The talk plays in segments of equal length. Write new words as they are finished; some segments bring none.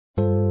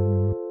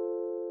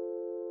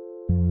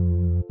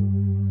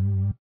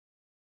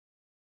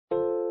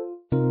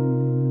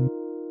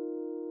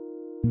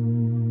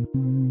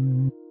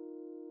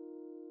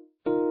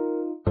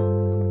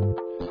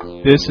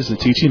This is a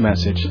teaching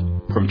message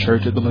from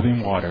Church of the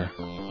Living Water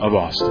of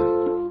Austin.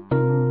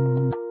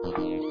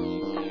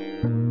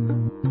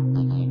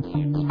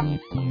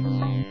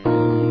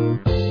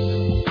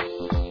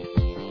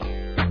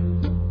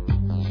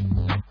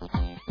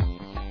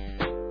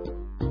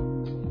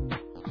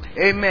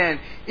 Amen.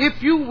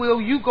 If you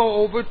will, you go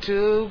over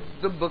to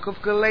the book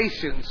of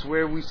Galatians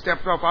where we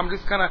stepped off. I'm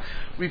just going to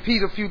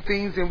repeat a few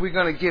things and we're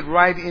going to get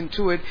right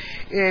into it.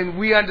 And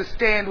we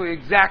understand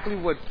exactly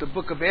what the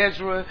book of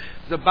Ezra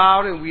is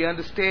about, and we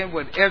understand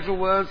what Ezra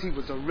was. He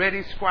was a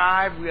ready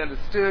scribe. We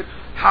understood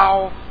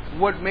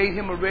what made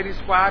him a ready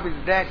scribe is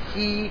that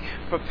he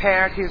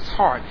prepared his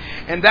heart.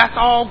 And that's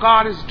all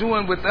God is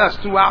doing with us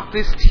throughout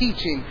this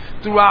teaching,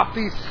 throughout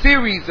these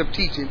series of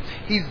teaching.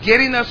 He's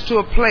getting us to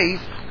a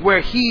place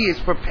where He is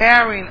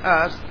preparing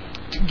us,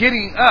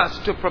 getting us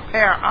to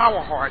prepare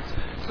our hearts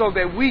so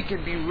that we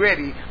can be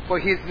ready for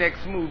His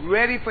next move,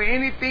 ready for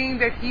anything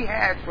that He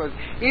has for us,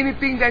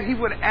 anything that He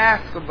would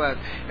ask of us.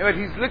 But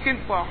He's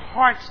looking for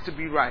hearts to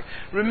be right.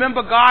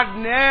 Remember, God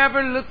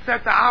never looks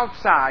at the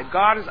outside.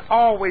 God is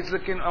always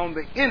looking on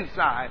the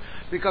inside,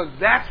 because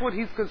that's what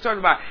He's concerned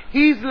about.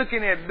 He's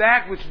looking at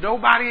that which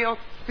nobody else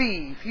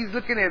sees. He's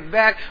looking at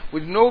that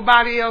which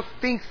nobody else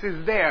thinks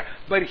is there,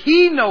 but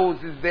He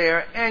knows is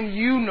there, and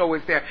you know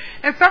it's there.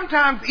 And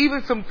sometimes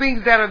even some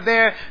things that are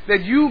there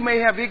that you may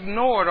have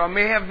ignored or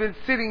may have been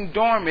sitting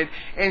dormant,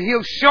 and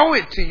He'll show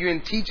it to you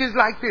in teachers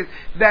like this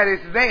that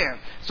it's there.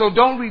 So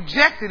don't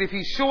reject it if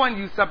He's showing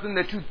you something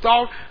that you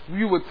thought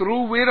you were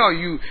through with, or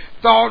you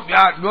thought,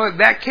 well,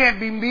 that can't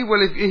be me.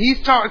 Well, if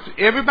He's talking to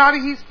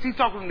everybody, He's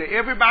talking to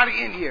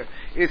everybody in here.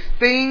 It's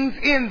things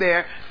in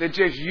there that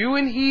just you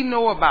and He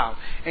know about.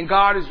 And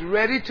God is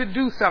ready to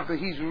do something.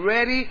 He's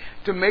ready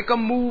to make a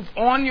move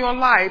on your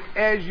life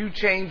as you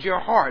change your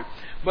heart.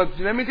 But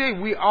let me tell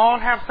you, we all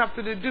have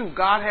something to do.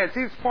 God has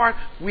His part,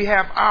 we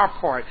have our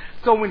part.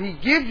 So when He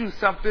gives you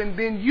something,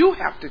 then you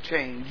have to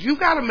change. You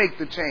got to make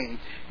the change.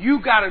 You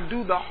got to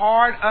do the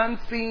hard,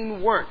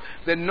 unseen work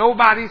that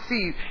nobody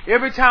sees.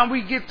 Every time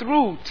we get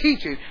through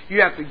teaching,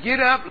 you have to get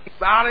up,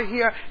 leave out of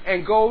here,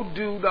 and go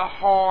do the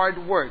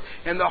hard work.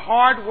 And the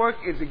hard work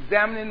is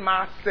examining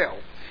myself.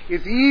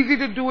 It's easy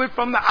to do it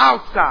from the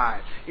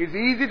outside. It's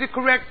easy to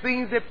correct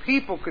things that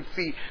people could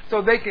see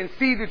so they can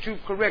see that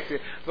you've corrected.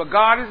 But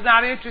God is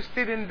not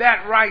interested in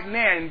that right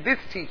now in this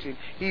teaching.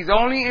 He's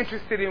only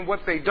interested in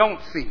what they don't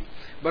see,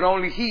 but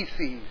only He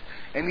sees.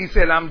 And He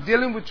said, I'm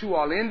dealing with you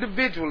all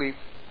individually,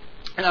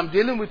 and I'm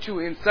dealing with you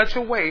in such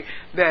a way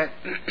that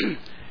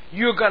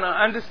you're going to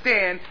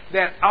understand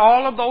that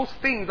all of those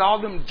things,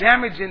 all them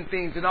damaging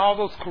things and all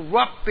those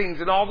corrupt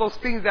things and all those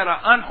things that are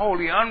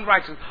unholy,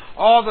 unrighteous,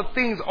 all the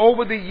things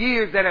over the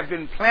years that have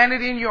been planted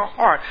in your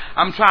heart,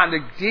 I'm trying to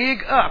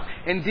dig up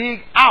and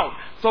dig out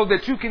so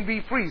that you can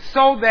be free.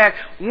 So that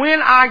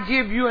when I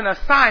give you an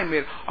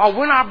assignment or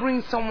when I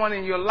bring someone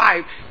in your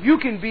life, you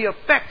can be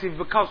effective,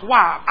 because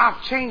why?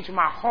 I've changed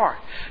my heart.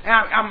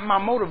 My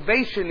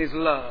motivation is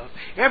love.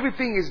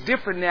 Everything is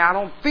different now. I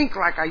don't think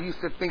like I used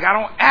to think. I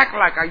don't act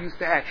like I used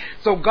to act.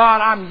 So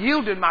God, I'm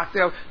yielding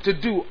myself to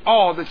do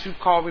all that you've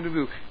called me to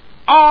do.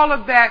 All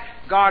of that,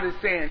 God is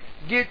saying,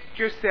 get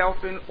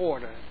yourself in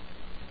order.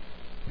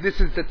 This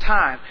is the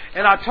time.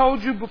 And I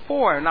told you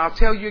before, and I'll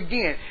tell you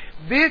again,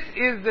 this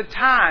is the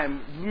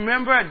time.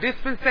 Remember, a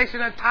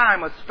dispensation of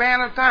time, a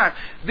span of time.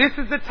 This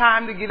is the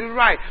time to get it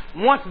right.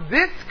 Once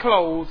this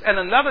closed and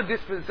another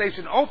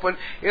dispensation open,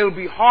 it'll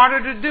be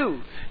harder to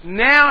do.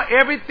 Now,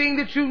 everything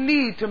that you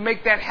need to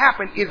make that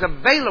happen is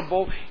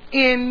available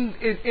in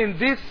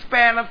this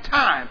span of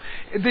time,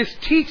 this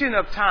teaching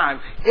of time.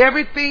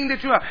 Everything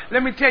that you have.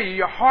 Let me tell you,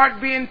 your heart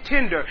being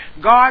tender,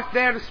 God's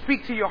there to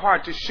speak to your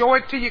heart, to show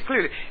it to you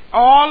clearly.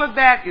 All of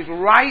that is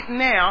right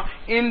now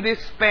in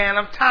this span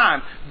of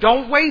time.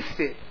 Don't waste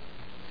it,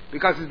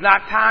 because it's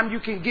not time you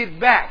can get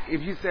back.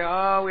 If you say,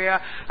 oh,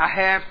 yeah, I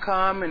have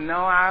come, and no,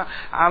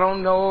 I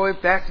don't know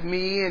if that's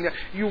me, and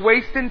you're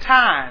wasting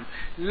time.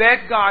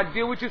 Let God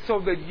deal with you so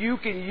that you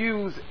can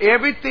use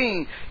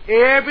everything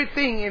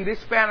in this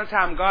span of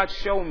time. God,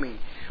 show me.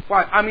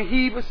 Well, I mean,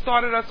 He even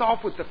started us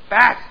off with the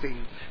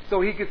fasting, so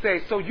He could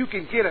say, so you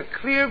can get a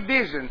clear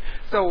vision,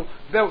 so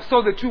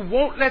that you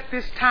won't let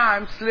this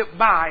time slip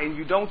by and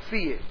you don't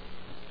see it.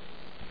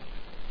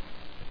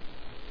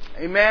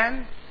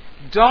 Amen?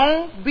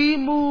 Don't be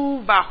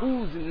moved by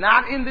who's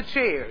not in the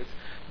chairs.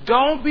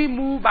 Don't be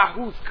moved by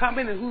who's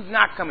coming and who's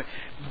not coming.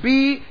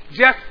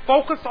 Just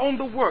focus on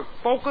the work.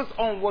 Focus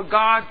on what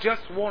God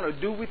just want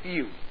to do with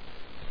you.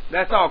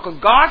 That's all. Because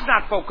God's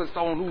not focused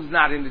on who's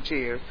not in the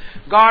chairs.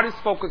 God is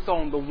focused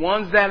on the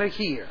ones that are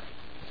here.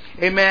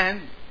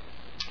 Amen.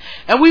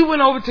 And we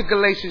went over to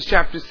Galatians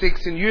chapter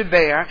 6, and you're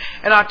there.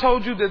 And I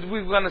told you that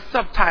we were going to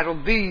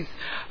subtitle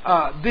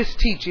this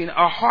teaching,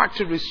 A Heart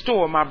to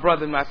Restore, My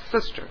Brother and My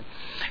Sister.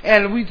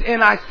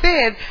 And I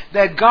said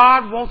that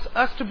God wants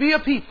us to be a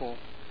people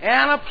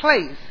and a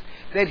place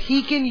that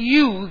He can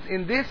use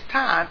in this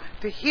time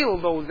to heal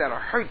those that are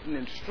hurting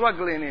and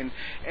struggling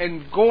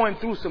and going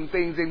through some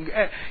things. And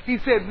He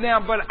said, now,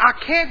 but I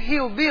can't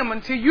heal them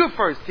until you're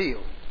first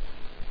healed.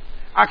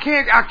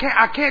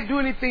 I can't do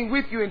anything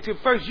with you until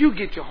first you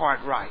get your heart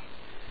right.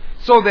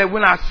 So that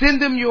when I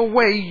send them your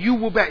way, you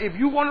will be. If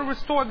you want to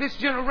restore this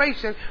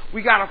generation,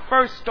 we got to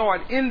first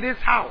start in this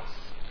house.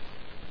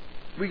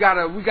 We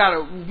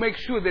gotta make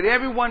sure that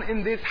everyone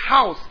in this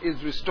house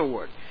is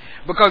restored,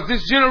 because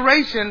this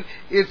generation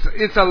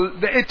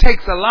it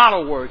takes a lot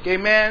of work.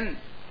 Amen.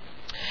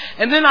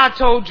 And then I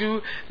told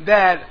you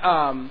that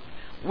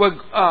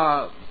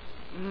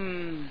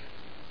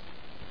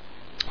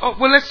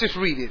let's just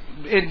read it.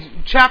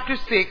 In chapter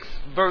 6,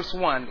 verse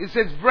 1, it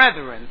says,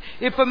 "Brethren,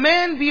 if a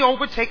man be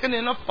overtaken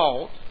in a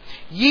fault,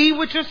 ye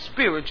which are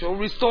spiritual,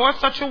 restore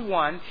such a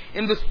one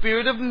in the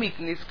spirit of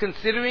meekness,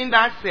 considering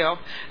thyself,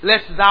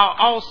 lest thou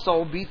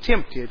also be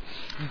tempted.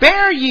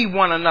 Bear ye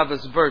one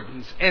another's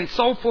burdens, and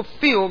so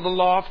fulfill the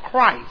law of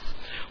Christ.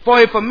 For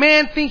if a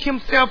man think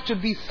himself to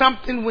be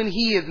something when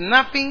he is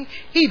nothing,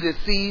 he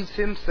deceives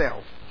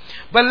himself.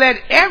 But let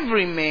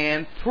every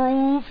man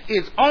prove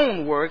his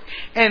own work,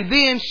 and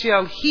then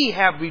shall he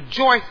have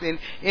rejoicing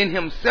in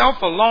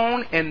himself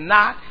alone and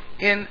not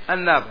in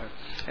another."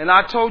 And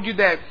I told you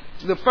that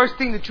the first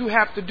thing that you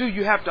have to do,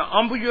 you have to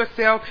humble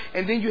yourself,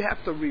 and then you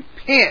have to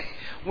repent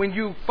when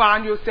you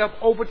find yourself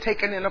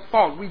overtaken in a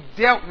fault. We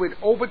dealt with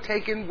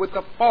overtaken with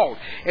a fault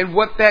and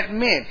what that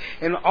meant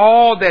and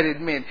all that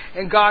it meant.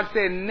 And God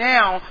said,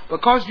 now,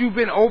 because you've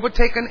been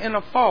overtaken in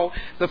a fault,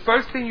 the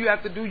first thing you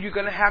have to do, you're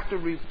going to have to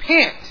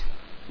repent.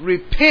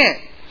 Repent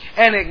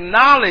and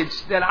acknowledge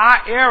that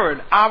I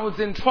erred. I was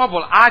in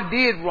trouble. I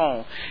did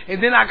wrong. And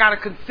then I got to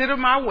consider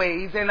my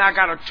ways, and I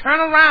got to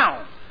turn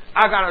around.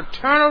 I got to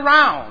turn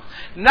around.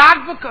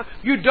 Not because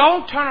you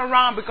don't turn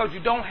around because you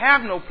don't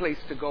have no place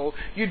to go.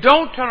 You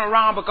don't turn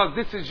around because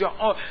this is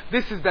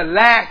the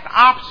last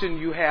option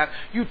you have.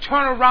 You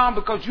turn around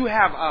because you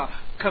have a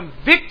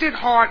convicted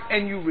heart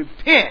and you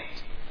repent.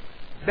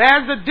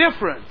 There's a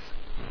difference.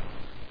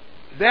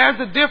 There's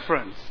a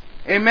difference.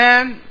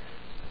 Amen.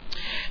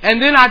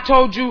 And then I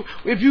told you,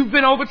 if you've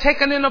been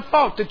overtaken in a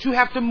fault, that you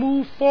have to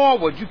move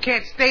forward. You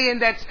can't stay in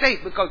that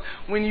state, because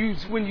when you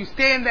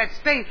stay in that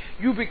state,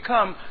 you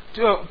become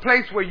to a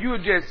place where you're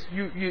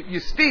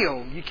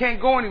still. You can't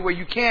go anywhere.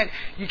 You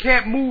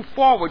can't move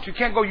forward. You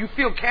can't go. You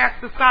feel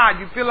cast aside.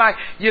 You feel like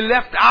you're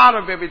left out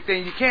of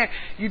everything.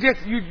 You're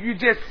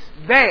just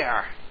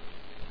there.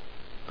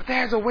 But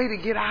there's a way to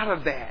get out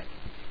of that.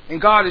 And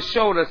God has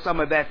showed us some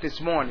of that this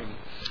morning.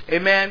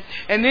 Amen.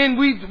 And then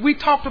we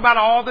talked about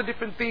all the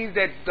different things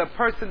that the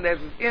person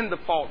that's in the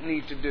fault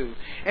needs to do.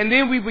 And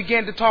then we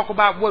began to talk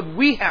about what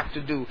we have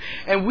to do.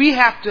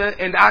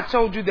 And I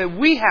told you that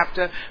we have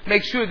to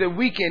make sure that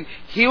we can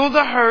heal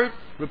the hurt,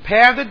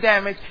 repair the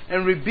damage,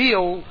 and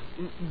rebuild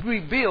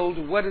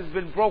what has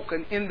been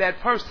broken in that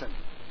person.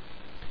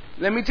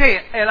 Let me tell you,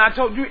 and I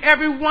told you,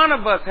 every one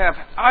of us have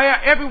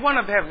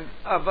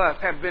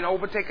been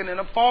overtaken in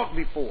a fault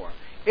before.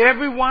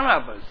 Every one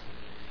of us.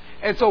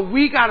 And so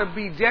we have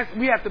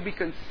to be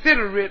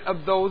considerate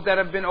of those that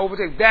have been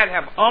overtaken, that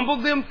have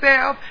humbled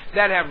themselves,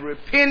 that have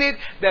repented,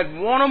 that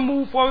want to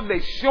move forward.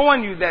 They're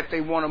showing you that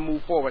they want to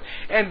move forward,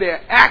 and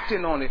they're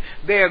acting on it.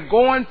 They're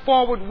going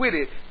forward with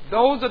it.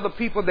 Those are the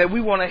people that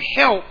we want to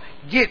help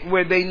get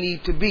where they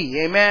need to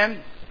be.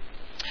 Amen.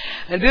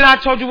 And then I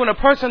told you, when a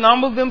person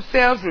humbles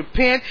themselves,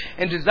 repent,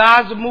 and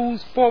desires to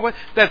move forward,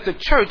 that the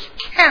church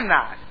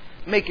cannot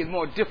make it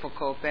more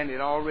difficult than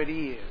it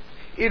already is.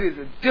 It is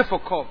a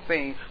difficult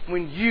thing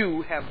when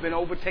you have been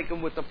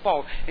overtaken with a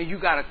fault and you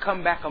got to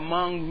come back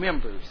among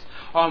members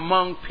or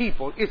among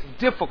people. It's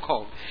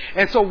difficult.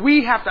 And so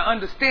we have to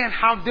understand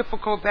how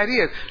difficult that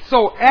is.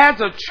 So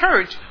as a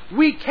church,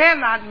 we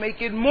cannot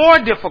make it more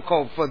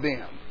difficult for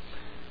them.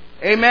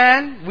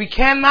 Amen? We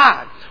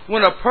cannot.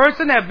 When a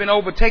person has been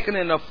overtaken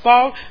in a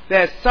fault,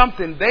 there's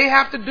something they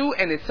have to do,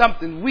 and it's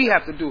something we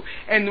have to do.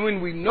 And when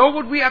we know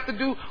what we have to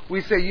do,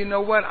 we say, you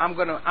know what, I'm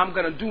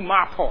gonna do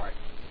my part.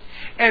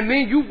 And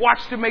then you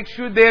watch to make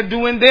sure they're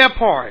doing their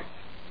part.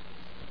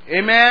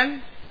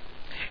 Amen?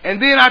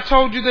 And then I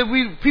told you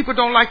that people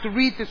don't like to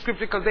read the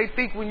scripture because they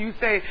think when you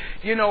say,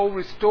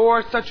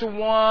 restore such a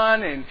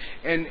one,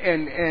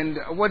 and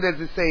what does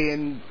it say?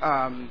 And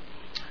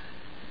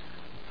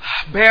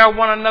bear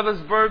one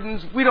another's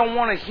burdens. We don't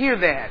want to hear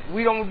that.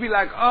 We don't be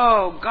like,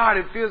 oh God,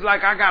 it feels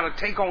like I got to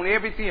take on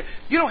everything.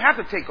 You don't have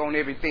to take on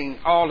everything,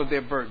 all of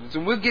their burdens.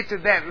 And we'll get to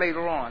that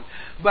later on.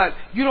 But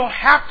you don't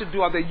have to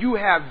do all that. You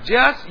have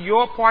just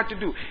your part to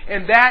do.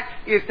 And that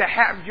is to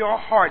have your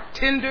heart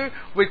tender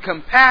with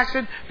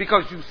compassion,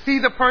 because you see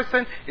the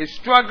person is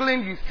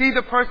struggling. You see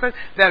the person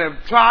that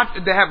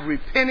have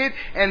repented,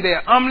 and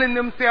they're humbling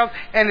themselves.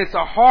 And it's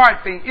a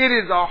hard thing. It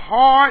is a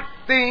hard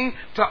thing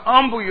to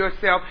humble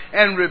yourself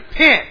and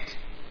repent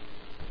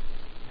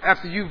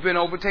after you've been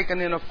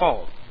overtaken in a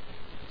fault.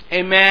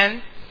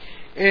 Amen.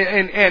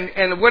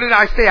 And what did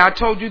I say? I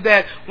told you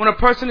that when a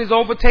person is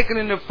overtaken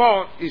in a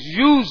fault, is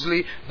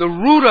usually the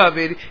root of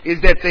it is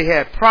that they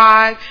had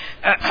pride.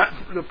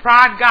 The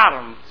pride got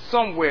them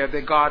somewhere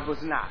that God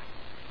was not.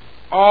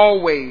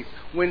 Always,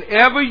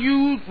 whenever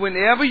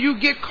you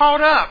get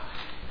caught up,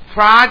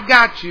 pride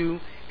got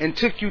you, and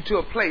took you to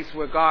a place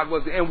where God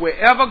was. And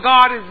wherever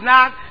God is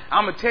not,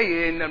 I'm going to tell you,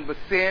 it ain't nothing but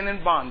sin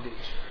and bondage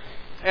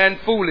and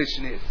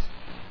foolishness.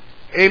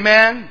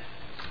 Amen.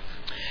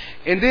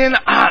 And then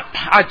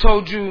I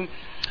told you,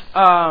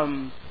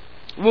 when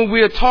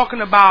we're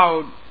talking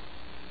about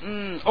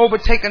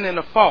overtaken in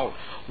a fault,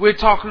 we're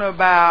talking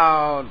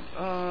about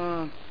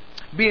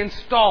being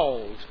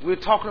stalled. We're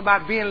talking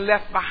about being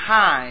left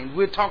behind.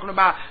 We're talking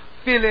about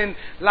feeling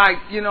like,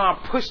 I'm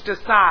pushed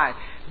aside.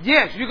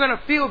 Yes, you're going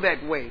to feel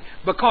that way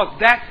because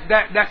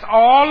that's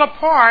all a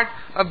part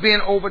of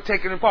being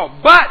overtaken in fault.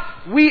 But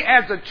we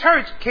as a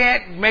church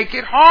can't make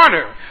it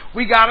harder.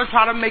 We got to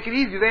try to make it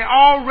easy. They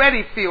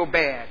already feel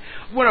bad.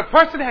 When a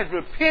person has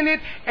repented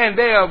and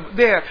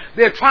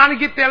they're trying to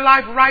get their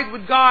life right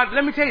with God,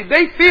 let me tell you,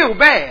 they feel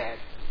bad.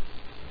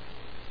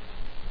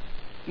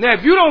 Now,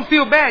 if you don't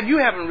feel bad, you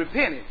haven't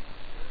repented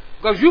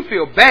because you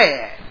feel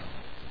bad.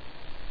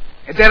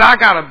 That I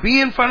got to be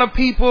in front of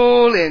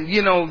people and,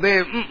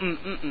 they're,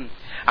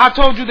 I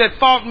told you that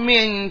fault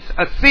means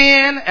a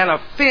sin, an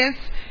offense,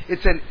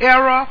 it's an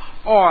error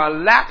or a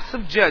lapse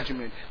of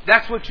judgment.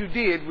 That's what you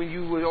did when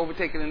you were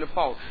overtaken in the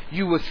fault.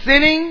 You were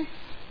sinning,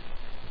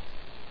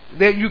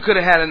 that you could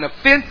have had an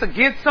offense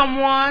against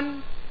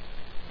someone.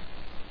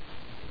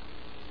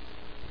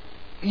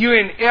 You're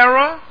in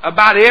error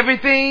about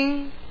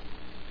everything.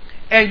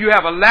 And you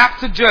have a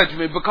lapse of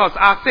judgment because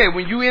I said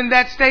when you're in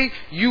that state,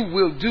 you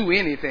will do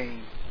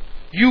anything.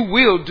 You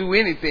will do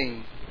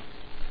anything.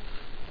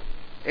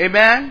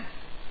 Amen?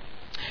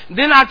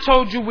 Then I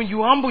told you when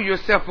you humble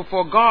yourself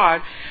before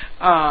God,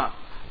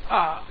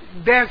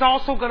 there's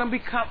also going to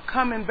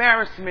come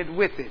embarrassment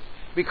with it.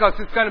 Because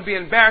it's going to be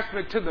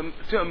embarrassment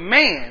to a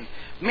man.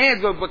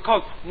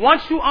 Because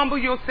once you humble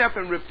yourself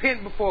and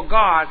repent before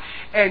God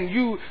and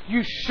you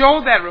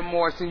show that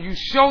remorse and you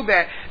show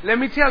that, let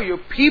me tell you,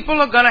 people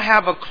are going to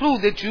have a clue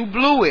that you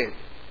blew it.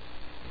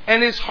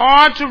 And it's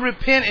hard to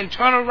repent and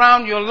turn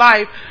around your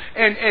life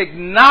and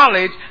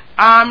acknowledge,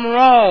 I'm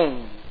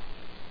wrong.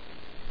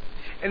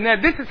 And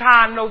now this is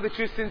how I know that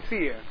you're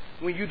sincere.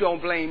 When you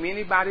don't blame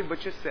anybody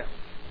but yourself.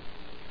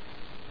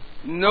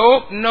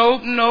 Nope.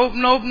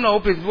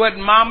 It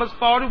wasn't mama's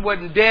fault. It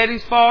wasn't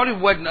daddy's fault. It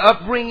wasn't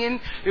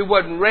upbringing. It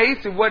wasn't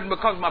race. It wasn't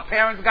because my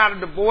parents got a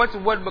divorce.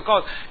 It wasn't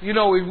because,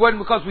 it wasn't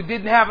because we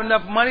didn't have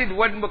enough money. It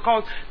wasn't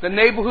because the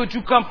neighborhood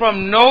you come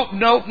from. Nope.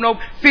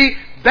 See,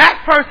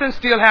 that person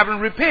still haven't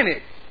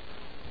repented.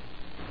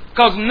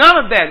 Because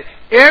none of that,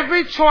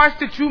 every choice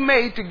that you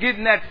made to get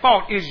in that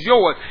fault is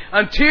yours.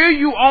 Until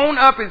you own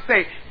up and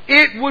say,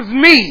 it was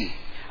me.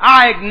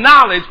 I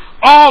acknowledge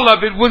all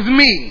of it was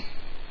me.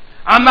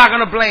 I'm not going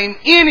to blame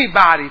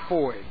anybody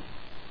for it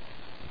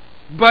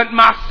but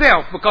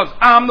myself because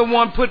I'm the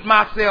one put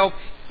myself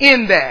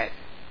in that.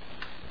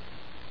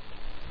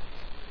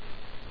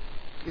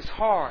 It's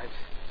hard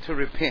to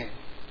repent.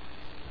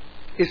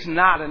 It's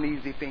not an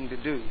easy thing to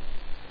do.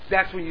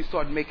 That's when you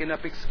start making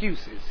up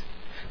excuses.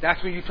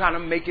 That's when you're trying to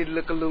make it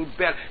look a little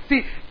better.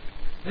 See,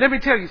 let me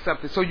tell you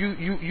something so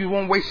you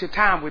won't waste your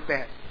time with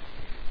that.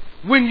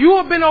 When you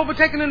have been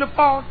overtaken in the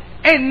fault,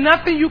 ain't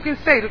nothing you can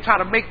say to try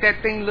to make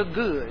that thing look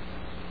good.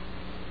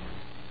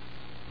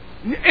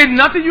 Ain't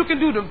nothing you can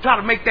do to try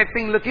to make that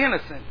thing look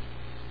innocent.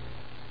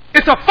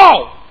 It's a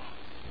fault.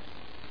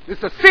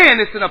 It's a sin.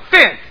 It's an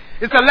offense.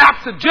 It's a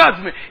lapse of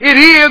judgment. It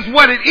is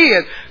what it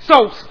is.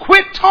 So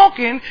quit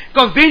talking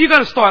because then you're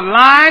going to start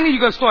lying and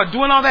you're going to start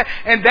doing all that.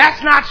 And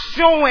that's not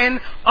showing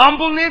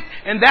humbleness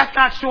and that's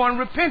not showing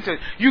repentance.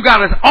 You got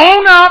to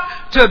own up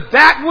to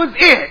that was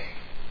it.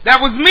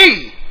 That was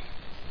me.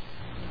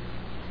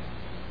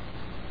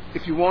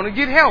 If you want to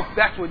get help,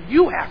 that's what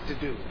you have to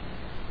do.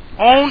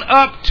 Own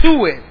up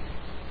to it.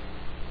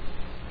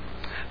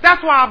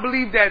 That's why I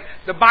believe that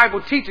the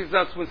Bible teaches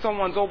us when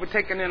someone's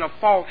overtaken in a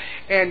fault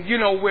and,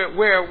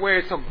 where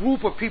it's a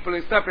group of people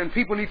and stuff and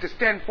people need to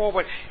stand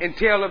forward and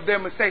tell of their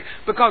mistake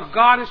because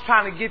God is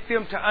trying to get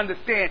them to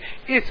understand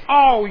it's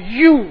all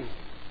you.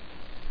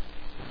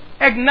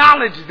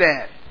 Acknowledge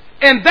that.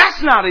 And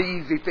that's not an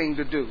easy thing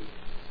to do.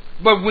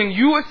 But when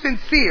you are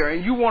sincere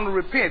and you want to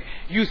repent,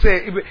 you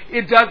say,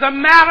 it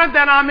doesn't matter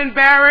that I'm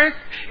embarrassed.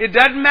 It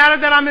doesn't matter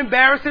that I'm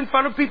embarrassed in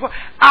front of people.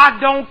 I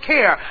don't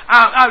care.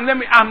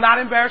 I'm not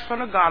embarrassed in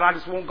front of God. I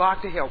just want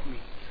God to help me.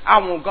 I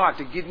want God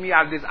to get me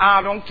out of this.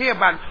 I don't care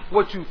about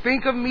what you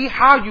think of me,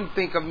 how you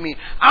think of me.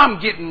 I'm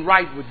getting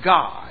right with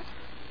God.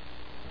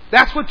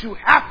 That's what you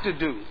have to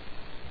do.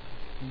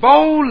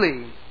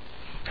 Boldly.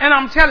 And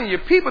I'm telling you,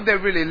 people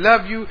that really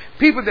love you,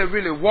 people that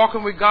really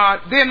walking with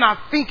God, they're not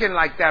thinking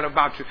like that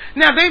about you.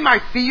 Now, they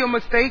might see your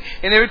mistake,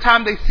 and every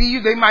time they see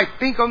you, they might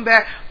think on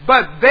that,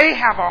 but they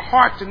have a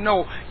heart to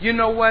know, you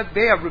know what,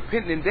 they are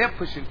repenting and they're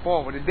pushing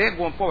forward and they're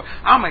going forward.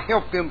 I'm going to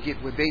help them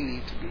get where they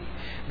need to be.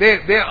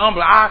 They're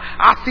humble.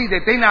 I see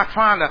that they're not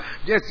trying to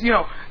just,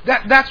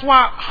 that's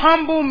why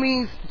humble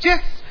means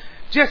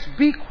just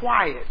be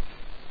quiet.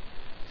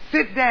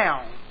 Sit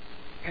down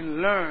and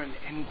learn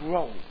and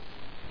grow.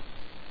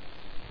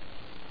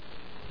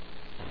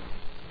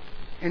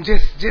 And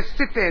just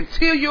sit there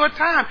until your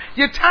time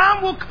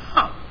will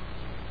come.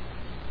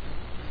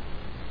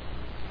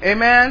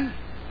 Amen?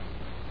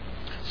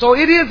 So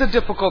it is a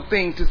difficult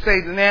thing to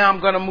say that now I'm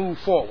going to move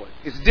forward.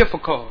 It's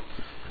difficult.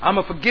 I'm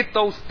going to forget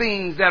those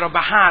things that are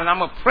behind. I'm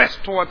going to press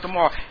toward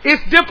tomorrow.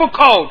 It's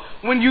difficult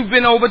when you've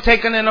been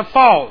overtaken in a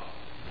fault.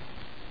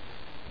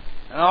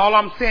 And all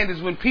I'm saying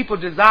is when people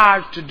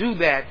desire to do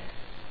that,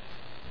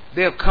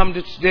 they're coming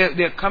to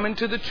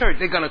the church.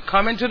 They're going to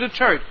come into the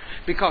church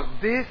because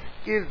this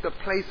is the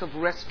place of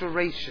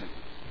restoration.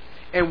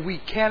 And we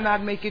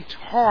cannot make it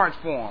hard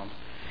for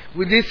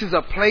them. This is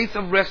a place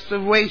of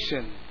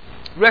restoration.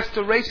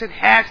 Restoration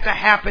has to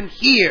happen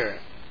here.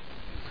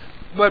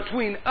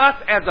 Between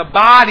us as a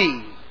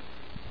body,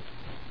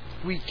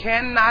 we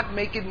cannot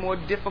make it more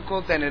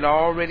difficult than it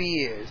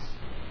already is.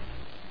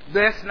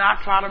 Let's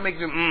not try to make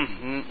them,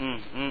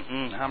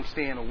 I'm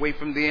staying away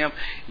from them.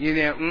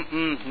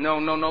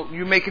 No.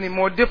 You're making it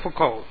more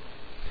difficult.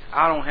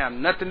 I don't have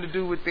nothing to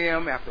do with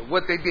them after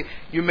what they did.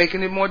 You're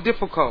making it more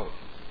difficult.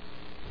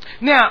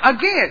 Now,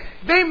 again,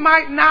 they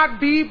might not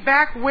be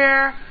back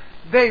where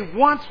they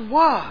once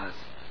was,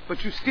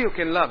 but you still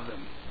can love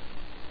them.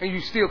 And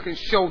you still can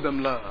show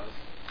them love.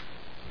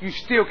 You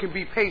still can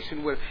be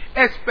patient with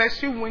them,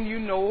 especially when you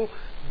know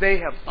they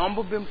have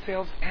humbled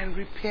themselves and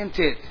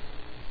repented.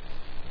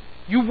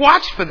 You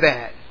watch for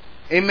that.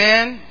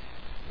 Amen?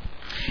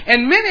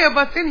 And many of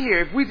us in here,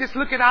 if we just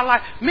look at our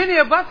life, many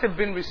of us have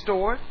been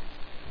restored.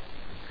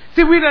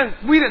 See, we done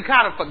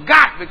kind of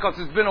forgot because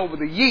it's been over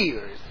the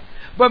years.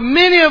 But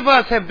many of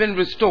us have been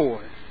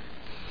restored.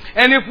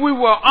 And if we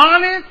were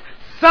honest,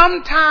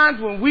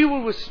 sometimes when we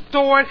were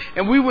restored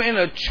and we were in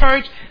a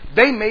church,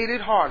 they made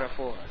it harder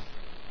for us.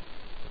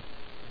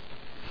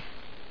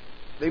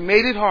 They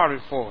made it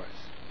harder for us.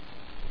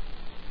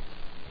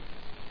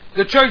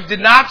 The church did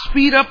not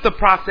speed up the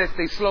process,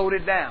 they slowed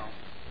it down.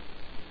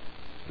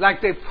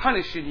 Like they're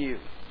punishing you.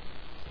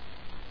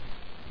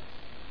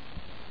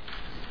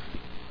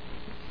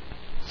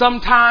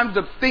 Sometimes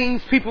the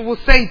things people will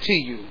say to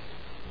you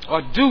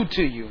or do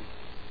to you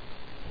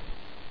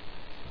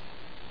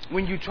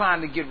when you're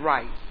trying to get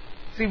right.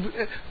 See,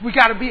 we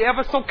got to be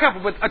ever so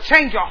careful, but a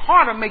change of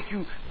heart will make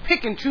you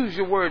pick and choose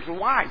your words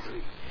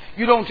wisely.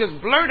 You don't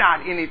just blurt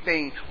out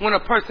anything when a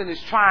person is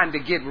trying to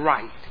get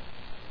right.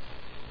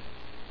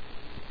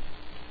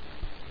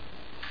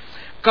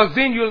 Because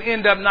then you'll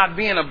end up not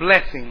being a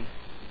blessing.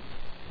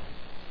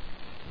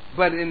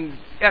 But in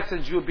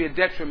essence, you'll be a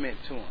detriment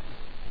to them.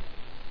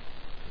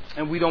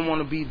 And we don't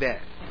want to be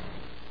that.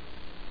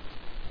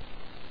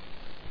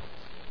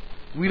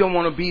 We don't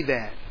want to be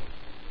that.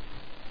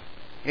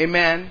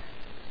 Amen.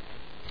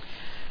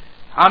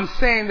 I'm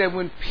saying that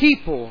when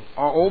people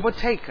are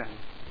overtaken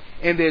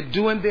and they're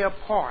doing their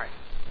part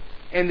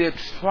and they're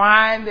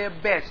trying their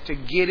best to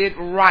get it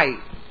right,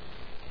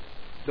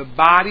 the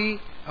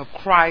body of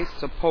Christ is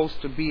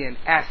supposed to be an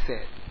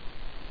asset.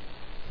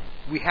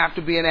 We have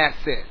to be an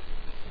asset.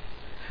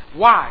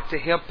 Why? To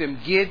help them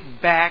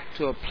get back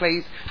to a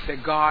place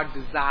that God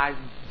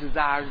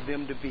desires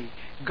them to be.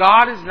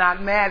 God is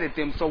not mad at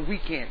them, so we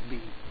can't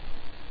be.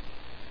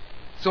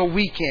 So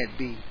we can't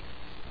be.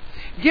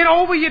 Get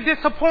over your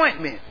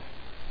disappointment.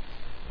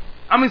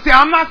 I'm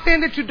not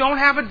saying that you don't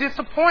have a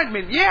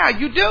disappointment. Yeah,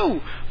 you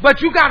do.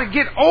 But you got to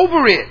get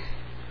over it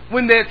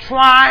when they're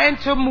trying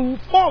to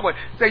move forward.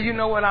 Say, you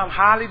know what, I'm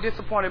highly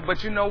disappointed,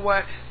 but you know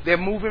what? They're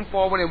moving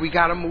forward and we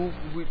got to move.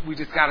 We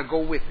just got to go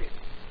with it.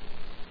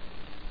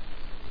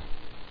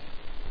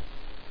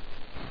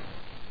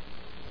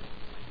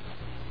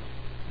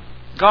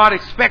 God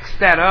expects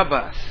that of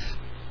us.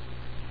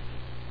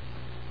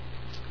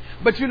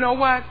 But you know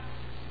what?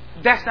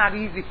 That's not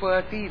easy for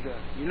us either.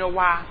 You know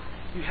why?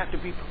 You have to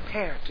be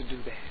prepared to do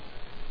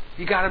that.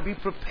 You got to be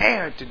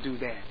prepared to do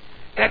that.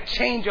 That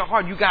change of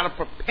heart, you got to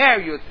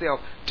prepare yourself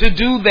to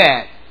do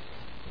that.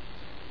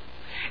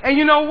 And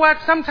you know what?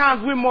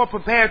 Sometimes we're more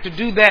prepared to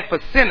do that for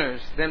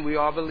sinners than we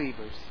are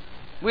believers.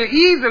 We'll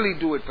easily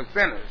do it for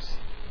sinners,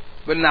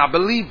 but not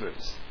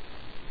believers.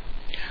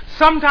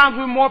 Sometimes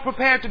we're more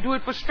prepared to do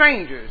it for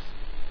strangers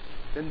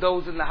than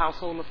those in the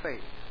household of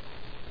faith.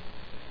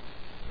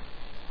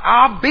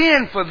 I'll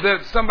bend for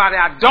somebody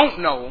I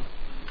don't know,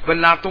 but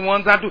not the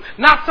ones I do.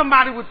 Not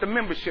somebody with the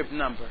membership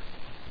number.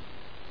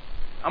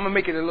 I'm going to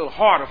make it a little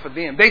harder for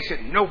them. They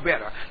should know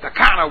better. The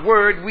kind of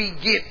word we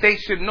get, they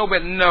should know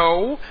better.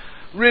 No.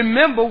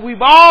 Remember,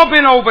 we've all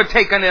been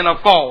overtaken in a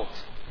fault.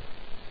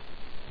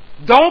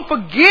 Don't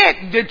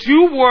forget that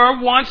you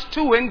were once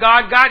too and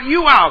God got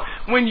you out.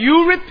 When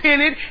you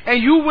repented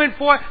and you went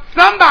for it,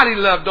 somebody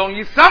loved on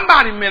you,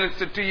 somebody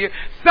ministered to you,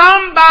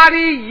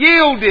 somebody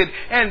yielded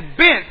and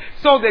bent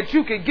so that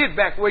you could get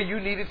back where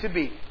you needed to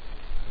be.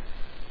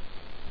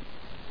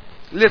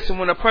 Listen,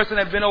 when a person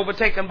has been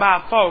overtaken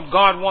by a fault,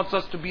 God wants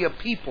us to be a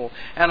people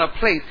and a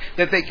place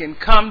that they can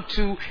come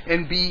to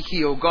and be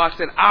healed. God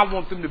said, I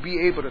want them to be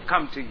able to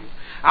come to you.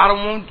 I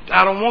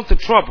don't want the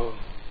trouble.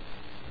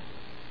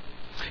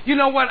 You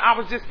know what? I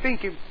was just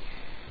thinking,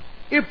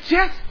 if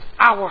just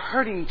our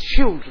hurting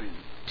children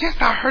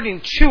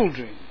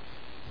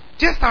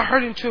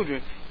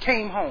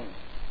came home,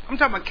 I'm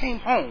talking about came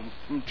home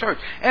from church.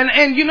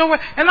 And you know what?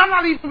 And I'm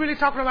not even really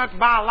talking about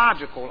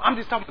biological. I'm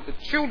just talking about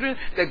the children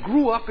that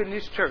grew up in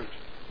this church.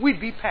 We'd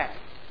be packed.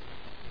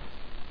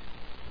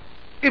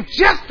 If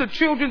just the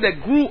children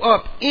that grew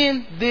up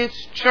in this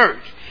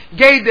church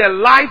gave their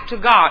life to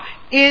God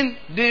in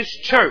this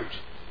church,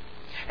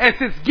 and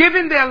since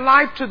giving their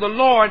life to the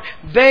Lord,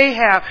 they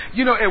have,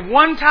 at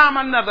one time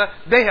or another,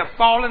 they have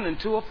fallen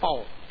into a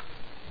fault.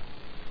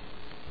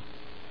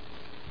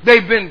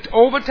 They've been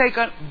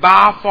overtaken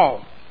by a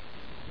fault.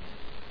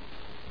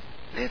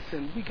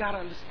 Listen, we got to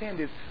understand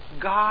this.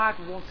 God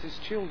wants His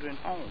children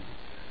home.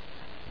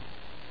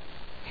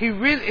 He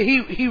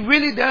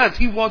really does.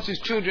 He wants His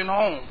children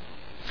home.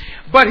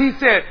 But He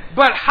said,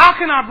 but how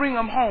can I bring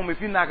them home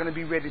if you're not going to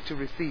be ready to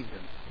receive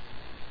them?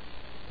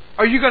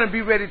 Are you going to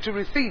be ready to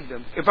receive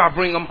them if I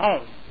bring them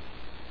home?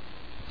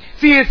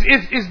 See,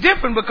 it's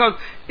different because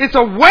it's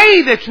a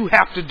way that you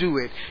have to do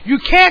it. You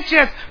can't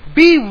just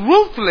be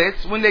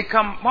ruthless when they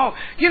come home.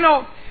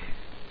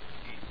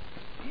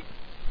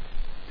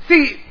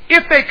 See,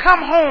 if they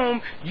come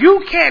home,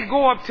 you can't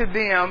go up to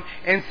them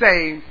and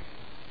say,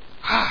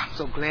 I'm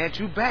so glad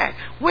you're back.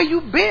 Where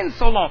you been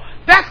so long?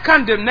 That's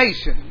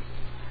condemnation.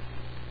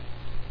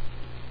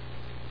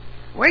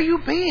 Where you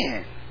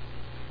been?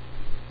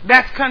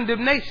 That's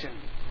condemnation.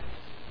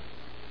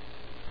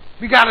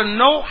 We got to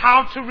know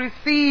how to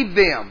receive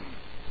them.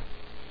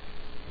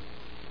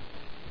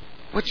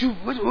 What?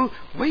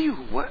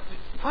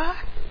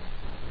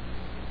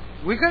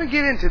 We're going to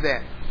get into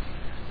that.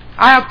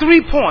 I have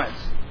 3 points.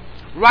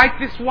 Write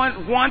this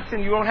one once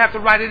and you don't have to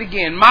write it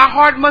again. My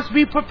heart must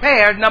be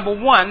prepared, number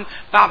 1,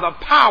 by the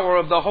power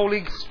of the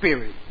Holy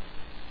Spirit.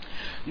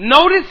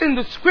 Notice in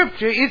the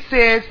scripture it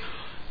says,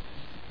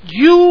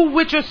 you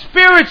which are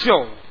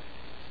spiritual.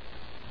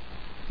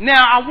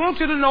 Now, I want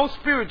you to know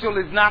spiritual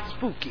is not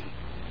spooky.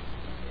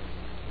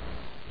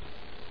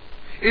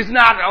 It's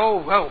not,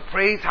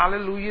 praise,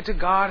 hallelujah to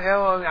God.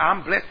 Hell,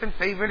 I'm blessed and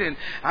favored and,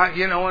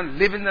 and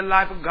living the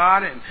life of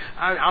God and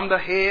I'm the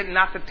head,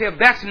 not the tail.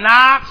 That's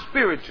not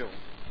spiritual.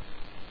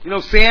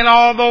 Saying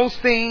all those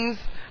things,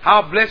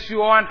 how blessed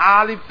you are and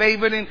highly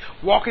favored and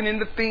walking in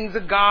the things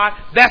of God.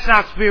 That's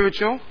not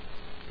spiritual.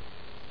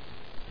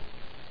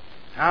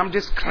 I'm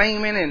just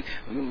claiming and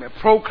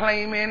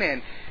proclaiming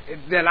and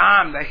that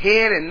I'm the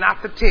head and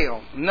not the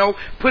tail. No,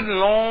 putting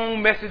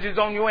long messages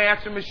on your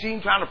answer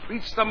machine, trying to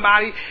preach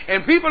somebody.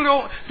 And people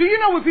don't. Do you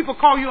know when people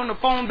call you on the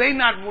phone, they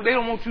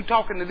don't want you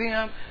talking to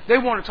them. They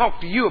want to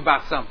talk to you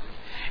about something.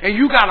 And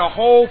you got a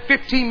whole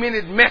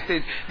 15-minute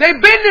message.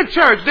 They've been to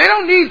church. They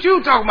don't need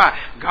you talking about,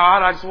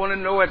 God, I just want to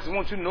know. I just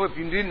want you to know if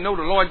you didn't know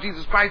the Lord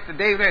Jesus Christ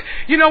today.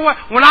 You know what?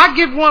 When I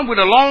get one with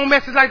a long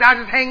message like that, I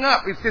just hang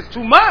up. It's just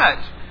too much.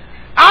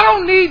 I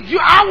don't need you.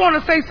 I want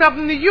to say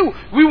something to you.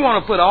 We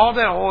want to put all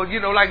that on,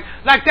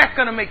 like that's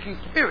going to make you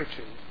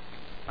spiritual.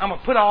 I'm going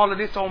to put all of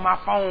this on my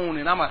phone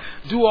and I'm going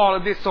to do all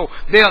of this so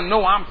they'll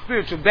know I'm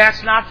spiritual.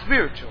 That's not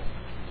spiritual.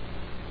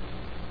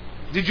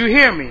 Did you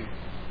hear me?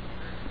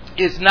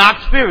 It's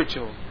not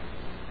spiritual.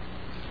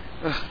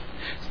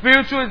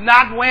 Spiritual is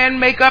not wearing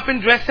makeup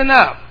and dressing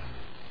up.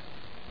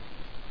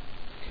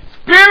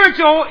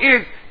 Spiritual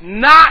is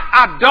not,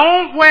 I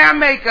don't wear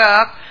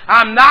makeup,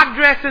 I'm not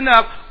dressing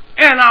up,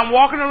 and I'm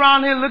walking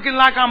around here looking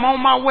like I'm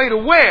on my way to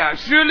where?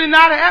 Surely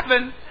not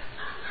heaven.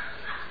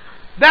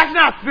 That's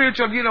not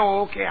spiritual.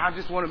 Okay, I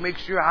just want to make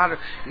sure I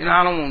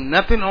don't want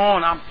nothing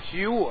on. I'm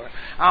pure.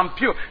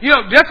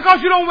 Just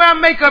because you don't wear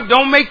makeup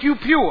don't make you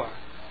pure.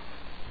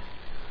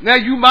 Now,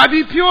 you might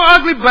be pure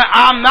ugly, but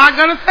I'm not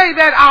going to say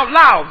that out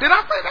loud. Did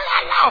I say that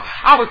out loud?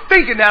 I was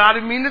thinking that. I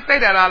didn't mean to say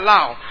that out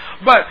loud.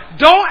 But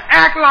don't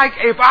act like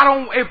if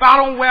I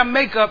don't wear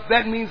makeup,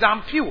 that means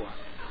I'm pure.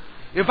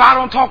 If I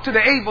don't talk to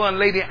the Avon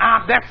lady,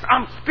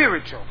 I'm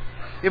spiritual.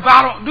 If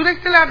I don't, do they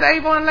still have the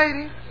Avon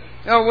lady?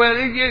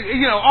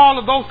 All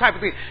of those type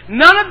of things.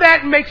 None of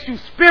that makes you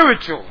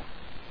spiritual.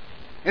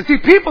 And see,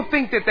 people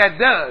think that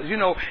does.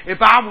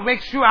 If I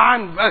make sure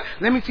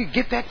let me see,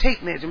 get that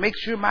tape measure, make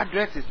sure my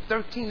dress is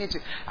 13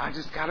 inches. I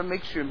just got to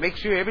make sure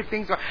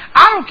everything's right.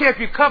 I don't care if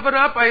you're covered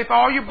up or if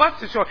all your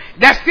butts are showing.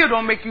 That still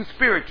don't make you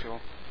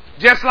spiritual.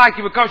 Just like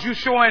because you're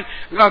showing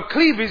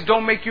cleavage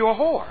don't make you a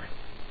whore.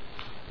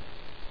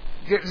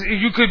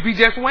 You could be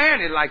just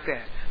wearing it like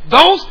that.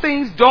 Those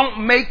things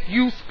don't make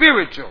you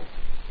spiritual.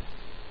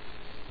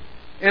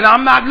 And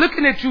I'm not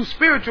looking at you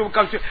spiritual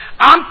because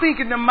I'm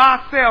thinking to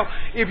myself,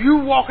 if you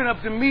walking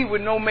up to me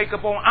with no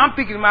makeup on, I'm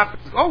thinking to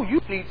myself,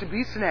 you need to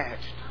be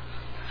snatched.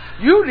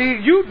 You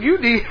need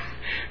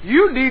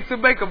to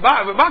make a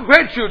Bible. My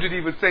grandchildren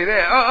even say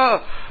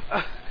that.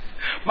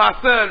 My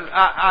son,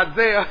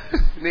 Isaiah,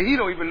 he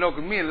don't even know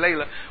because me and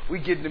Layla, we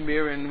get in the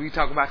mirror and we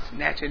talk about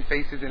snatching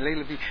faces and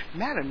Layla be,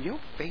 Madam, your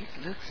face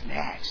looks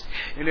snatched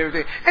and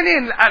everything. And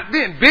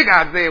then big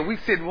Isaiah, we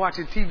sit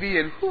watching TV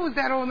and who was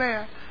that on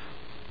there?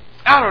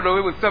 I don't know,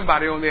 it was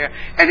somebody on there.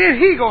 And then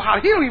he go holler,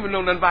 he don't even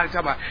know nothing about it,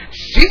 talking about,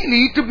 she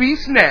needs to be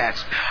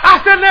snatched.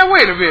 I said, now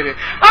wait a minute.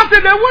 I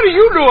said, now what do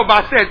you know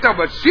about that?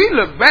 Talking about, she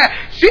look bad.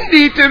 She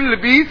needs him to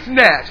be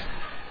snatched.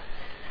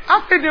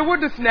 I said, then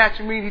what does snatch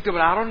mean? He said,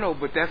 well, I don't know,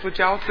 but that's what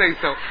y'all say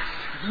so.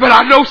 But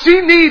I know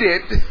she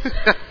needed.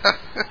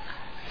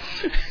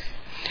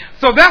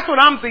 So that's what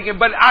I'm thinking.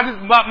 But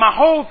my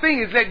whole thing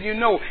is letting you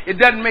know it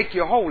doesn't make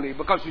you holy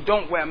because you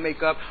don't wear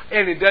makeup,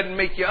 and it doesn't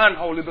make you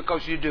unholy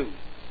because you do.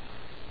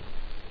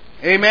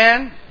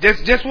 Amen.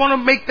 Just want to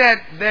make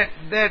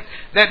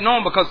that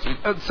known because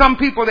some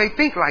people they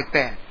think like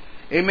that.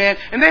 Amen.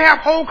 And they have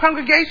whole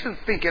congregations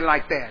thinking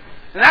like that.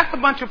 And that's a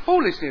bunch of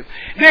foolishness.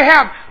 They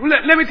have,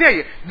 let me tell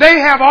you, they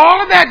have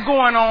all of that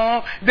going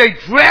on. They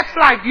dress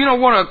like,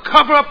 want to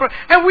cover up.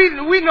 And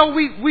we know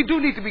we do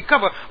need to be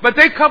covered. But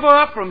they cover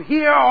up from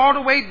here all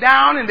the way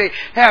down, and they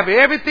have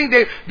everything.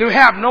 They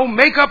have no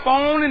makeup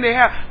on, and they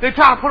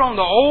try to put on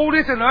the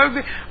oldest and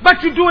everything.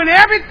 But you're doing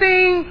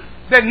everything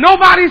that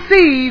nobody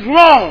sees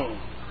wrong.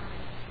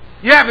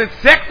 You're having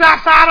sex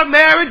outside of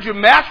marriage, you're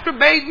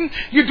masturbating,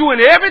 you're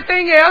doing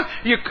everything else,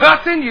 you're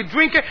cussing, you're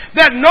drinking,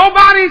 that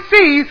nobody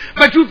sees,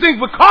 but you think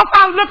because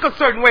I look a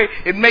certain way,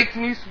 it makes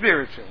me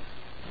spiritual.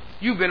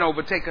 You've been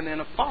overtaken in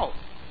a fault.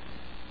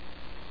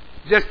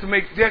 Just to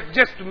make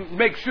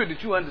sure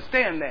that you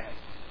understand that.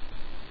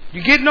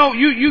 You don't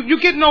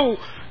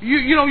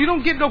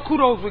get no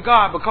kudos with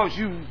God because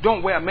you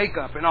don't wear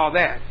makeup and all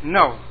that.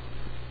 No.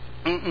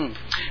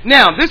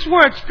 Now, this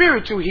word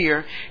spiritual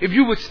here, if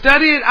you would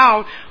study it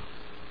out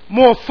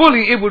more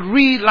fully, it would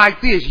read like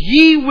this: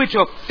 ye which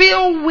are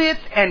filled with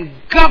and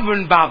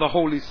governed by the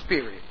Holy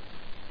Spirit.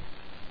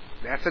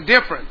 That's a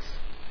difference.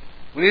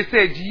 When it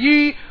says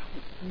you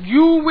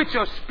which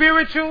are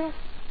spiritual,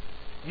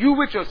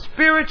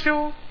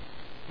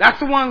 that's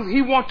the one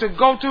he wants to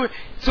go to.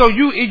 So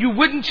you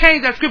wouldn't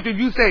change that scripture if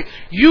you say,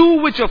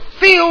 you which are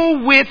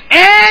filled with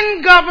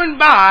and governed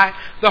by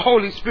the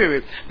Holy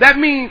Spirit. That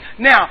means,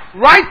 now,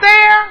 right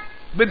there,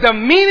 but the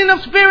meaning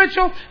of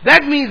spiritual,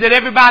 that means that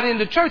everybody in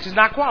the church is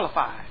not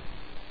qualified.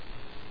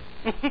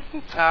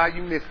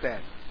 You missed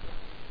that.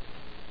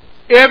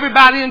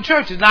 Everybody in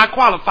church is not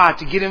qualified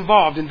to get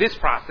involved in this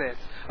process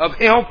of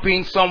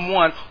helping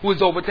someone who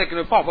is overtaken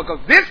in fault, because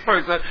this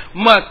person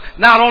must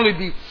not only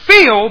be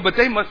filled, but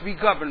they must be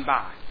governed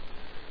by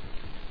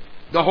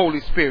the Holy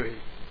Spirit.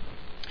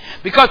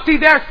 Because see,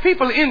 there's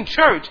people in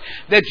church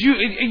that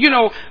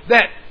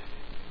that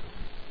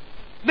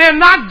they're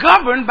not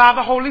governed by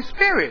the Holy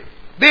Spirit.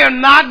 They're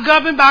not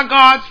governed by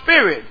God's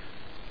Spirit.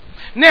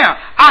 Now,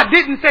 I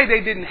didn't say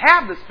they didn't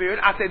have the Spirit.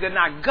 I said they're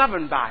not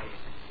governed by it.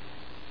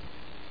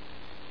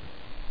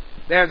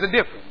 There's a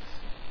difference.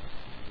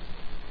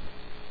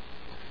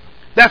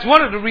 That's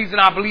one of the reasons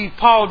I believe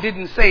Paul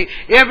didn't say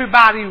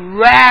everybody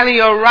rally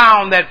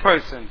around that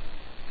person.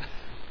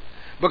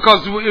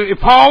 Because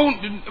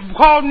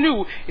Paul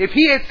knew if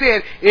he had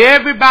said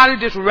everybody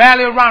just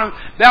rally around him,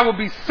 there would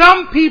be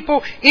some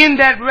people in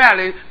that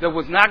rally that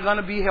was not going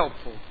to be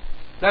helpful.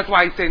 That's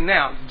why he said,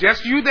 now,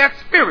 just you that's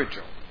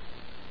spiritual,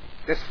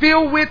 that's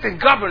filled with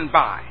and governed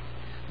by,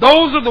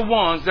 those are the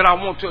ones that I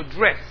want to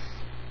address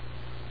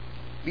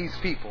these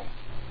people.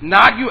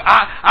 Not you.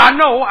 I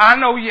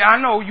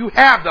know you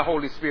have the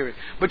Holy Spirit,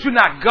 but you're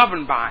not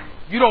governed by it.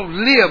 You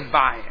don't live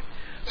by it.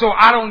 So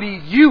I don't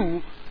need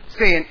you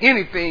saying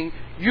anything.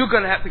 You're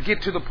going to have to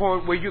get to the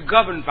point where you're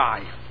governed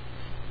by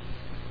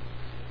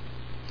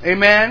it.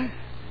 Amen.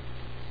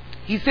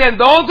 He said,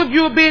 those of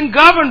you are being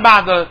governed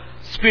by the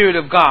Spirit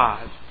of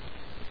God.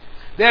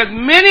 There's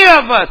many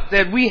of us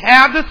that we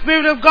have the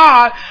Spirit of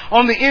God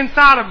on the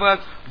inside of us,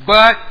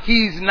 but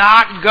He's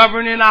not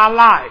governing our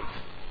life.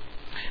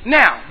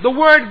 Now, the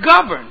word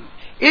govern,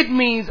 it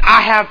means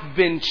I have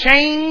been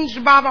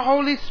changed by the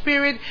Holy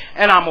Spirit,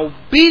 and I'm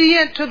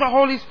obedient to the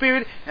Holy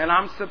Spirit, and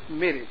I'm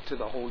submitted to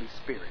the Holy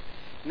Spirit.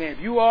 Now, if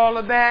you all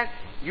of that,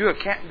 you're a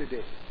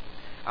candidate.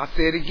 I'll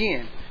say it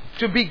again.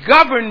 To be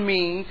governed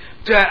means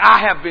that I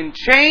have been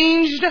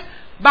changed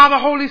by the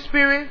Holy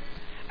Spirit,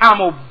 I'm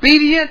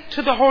obedient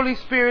to the Holy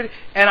Spirit,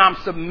 and I'm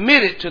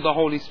submitted to the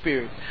Holy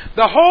Spirit.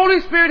 The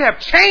Holy Spirit have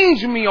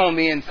changed me on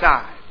the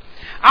inside.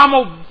 I'm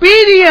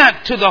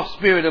obedient to the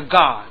Spirit of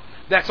God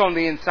that's on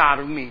the inside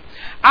of me.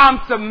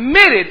 I'm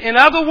submitted. In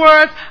other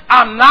words,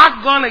 I'm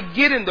not going to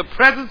get in the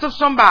presence of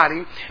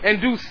somebody and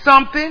do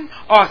something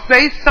or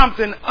say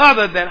something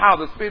other than how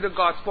the Spirit of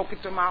God spoke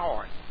it to my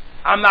heart.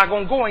 I'm not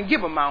going to go and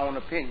give them my own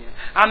opinion.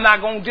 I'm not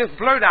going to just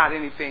blurt out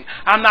anything.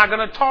 I'm not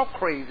going to talk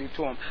crazy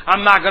to them.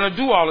 I'm not going to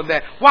do all of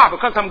that. Why?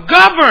 Because I'm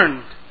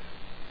governed.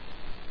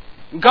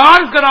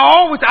 God is going to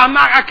always,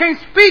 I can't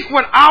speak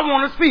what I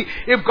want to speak.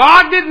 If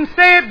God didn't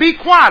say it, be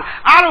quiet.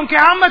 I don't care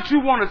how much you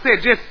want to say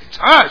it, just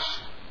hush.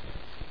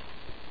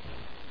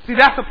 See,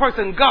 that's a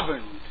person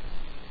governed.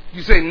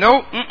 You say,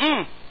 no,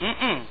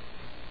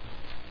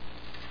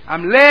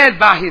 I'm led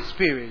by His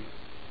Spirit.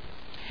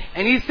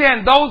 And He's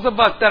saying those of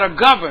us that are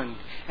governed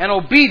and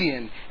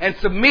obedient and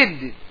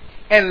submitted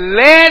and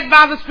led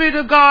by the Spirit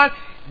of God,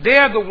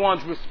 they're the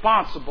ones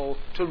responsible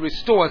to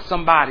restore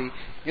somebody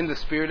in the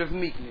spirit of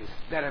meekness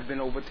that have been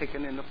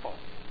overtaken in the fault.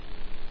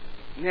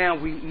 Now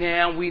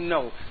we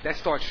know that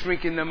starts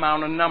shrinking the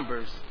amount of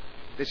numbers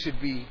that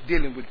should be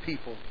dealing with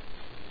people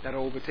that are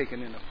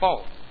overtaken in the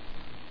fault.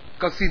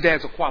 Because see,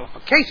 there's a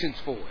qualifications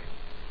for it.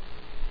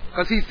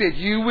 Because he said,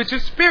 you which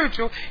is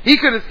spiritual. He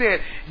could have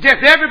said,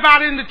 just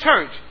everybody in the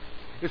church.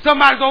 If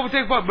somebody's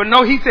overtaken, but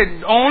no, he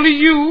said, only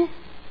you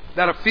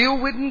that are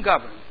filled with and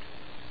governed,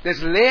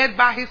 that's led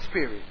by his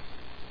Spirit,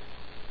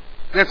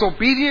 that's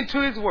obedient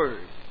to his word.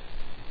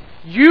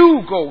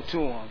 You go to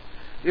them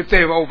if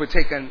they've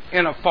overtaken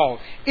in a fault.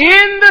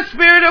 In the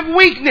spirit of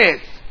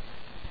weakness.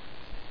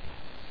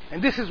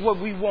 And this is what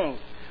we want.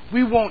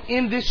 We want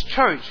in this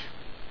church.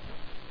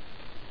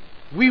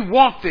 We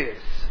want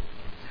this.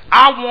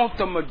 I want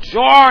the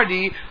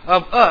majority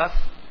of us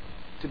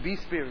to be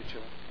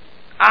spiritual.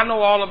 I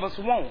know all of us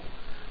won't,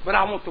 but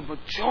I want the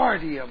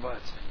majority of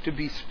us to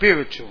be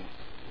spiritual.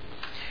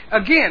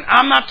 Again,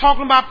 I'm not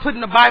talking about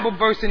putting a Bible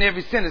verse in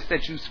every sentence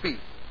that you speak.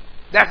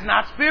 That's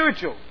not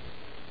spiritual.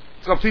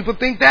 Some people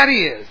think that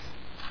is.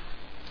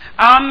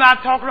 I'm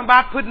not talking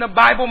about putting a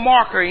Bible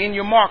marker in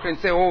your marker and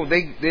say, oh,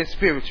 they're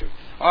spiritual.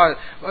 Or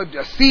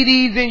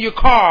CDs in your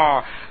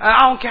car.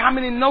 I don't care how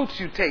many notes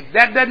you take.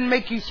 That doesn't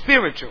make you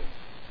spiritual.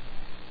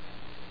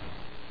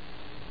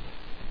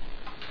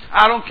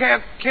 I don't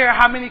care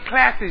how many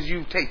classes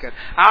you've taken.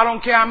 I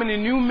don't care how many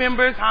new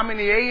members, how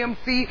many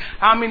AMC,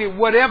 how many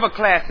whatever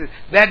classes.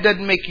 That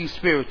doesn't make you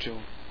spiritual.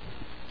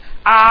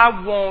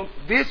 I want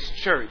this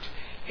church,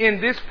 in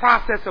this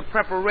process of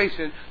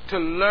preparation, to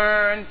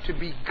learn to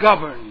be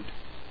governed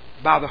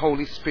by the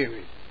Holy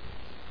Spirit.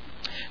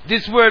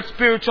 This word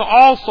spiritual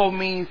also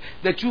means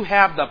that you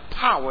have the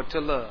power to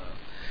love.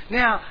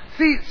 Now,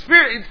 see,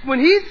 spirit, when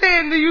he's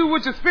saying to you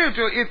which is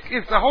spiritual,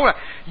 it's the whole lot.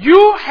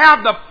 You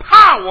have the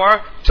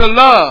power to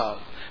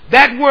love.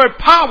 That word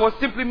power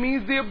simply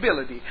means the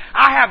ability.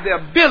 I have the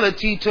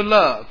ability to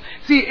love.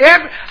 See,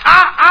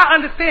 I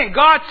understand.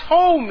 God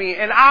told me,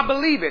 and I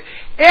believe it.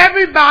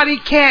 Everybody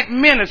can't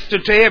minister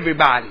to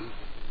everybody.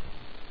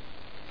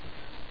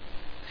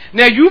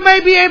 Now, you may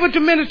be able to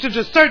minister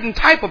to certain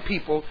type of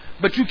people,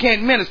 but you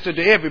can't minister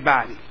to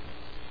everybody.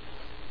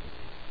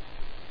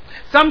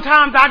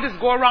 Sometimes I just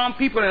go around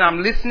people and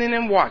I'm listening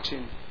and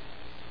watching.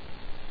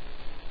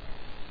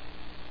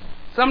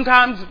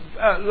 Sometimes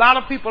a lot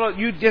of people,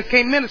 you just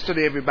can't minister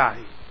to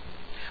everybody.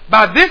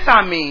 By this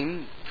I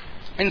mean,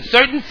 in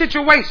certain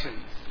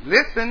situations,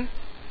 listen,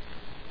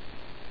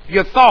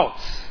 your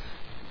thoughts,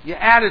 your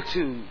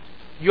attitude,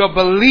 your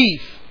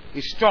belief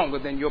is stronger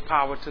than your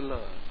power to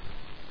love.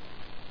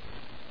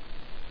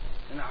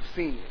 And I've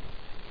seen it.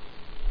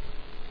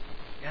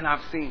 And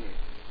I've seen it.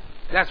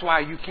 That's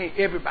why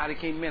everybody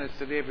can't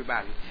minister to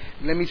everybody.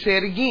 Let me say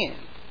it again.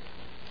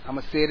 I'm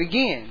going to say it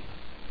again.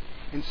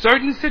 In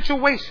certain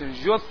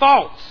situations, your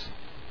thoughts,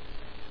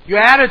 your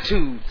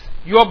attitudes,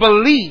 your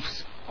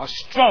beliefs are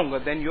stronger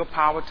than your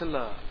power to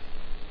love.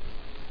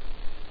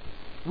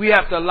 We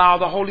have to allow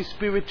the Holy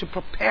Spirit to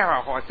prepare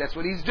our hearts. That's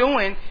what He's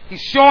doing.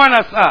 He's showing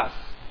us.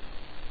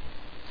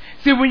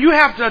 See, when you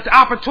have the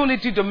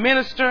opportunity to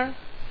minister,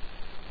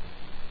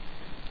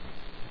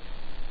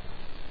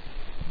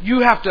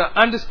 you have to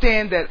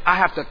understand that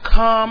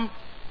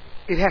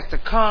it has to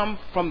come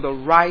from the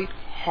right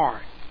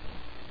heart.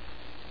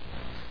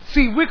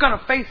 See, we're going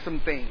to face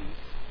some things.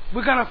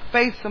 We're going to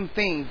face some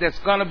things that's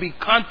going to be...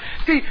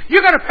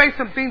 you're going to face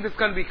some things that's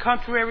going to be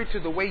contrary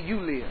to the way you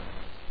live.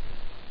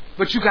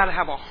 But you got to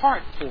have a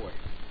heart for it.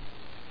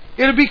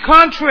 It'll be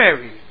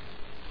contrary.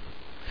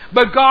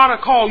 But God will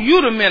call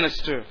you to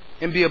minister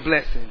and be a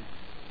blessing.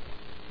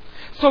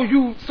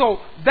 So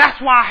that's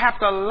why I have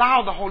to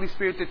allow the Holy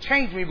Spirit to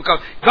change me, because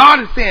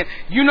God is saying,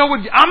 you know what,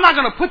 I'm not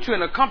going to put you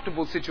in a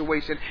comfortable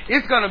situation.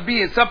 It's going to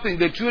be in something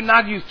that you're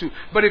not used to.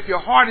 But if your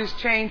heart is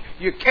changed,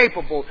 you're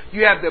capable.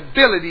 You have the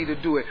ability to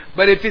do it.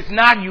 But if it's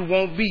not, you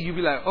won't be. You'll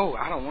be like, oh,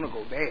 I don't want to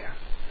go there.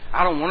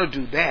 I don't want to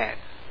do that.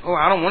 Oh,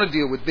 I don't want to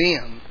deal with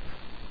them.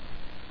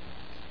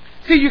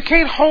 See, you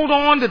can't hold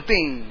on to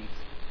things.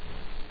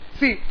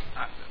 See,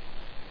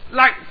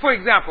 like, for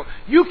example,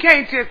 you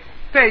can't just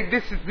say,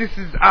 this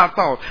is our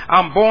thought.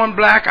 I'm born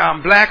black.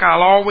 I'm black.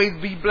 I'll always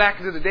be black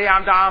to the day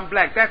I die. I'm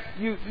black. That's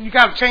you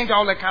got to change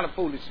all that kind of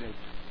foolishness.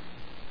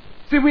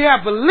 See, we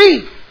have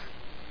belief,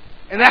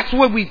 and that's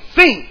what we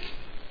think.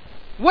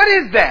 What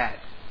is that?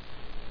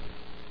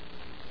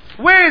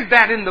 Where is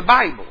that in the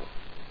Bible?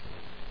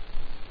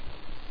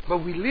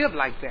 But we live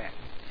like that,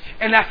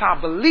 and that's our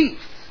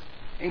beliefs.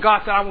 And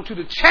God said, I want you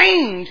to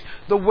change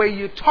the way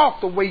you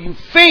talk, the way you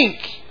think.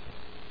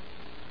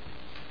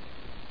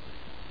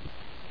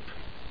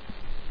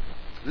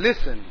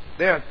 Listen,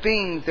 there are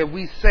things that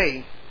we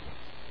say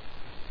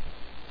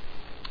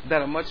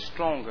that are much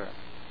stronger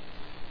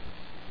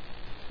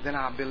than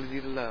our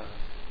ability to love.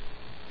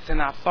 It's in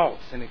our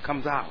thoughts and it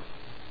comes out.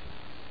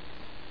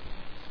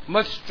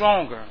 Much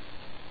stronger.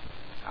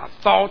 Our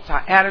thoughts,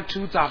 our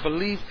attitudes, our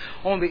beliefs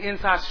on the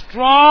inside,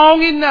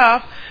 strong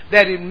enough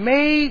that it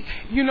may,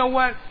 you know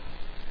what?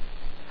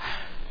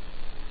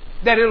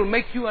 That it'll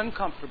make you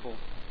uncomfortable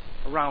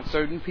around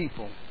certain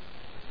people.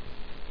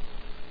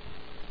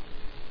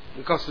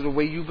 Because of the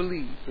way you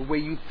believe, the way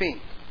you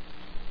think,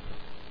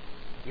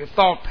 your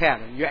thought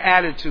pattern, your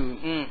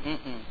attitude.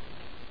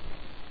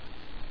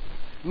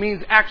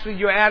 Means actually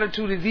your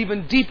attitude is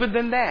even deeper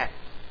than that.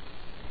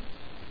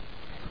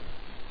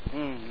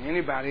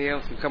 Anybody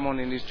else can come on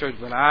in this church,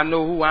 but I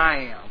know who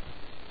I am.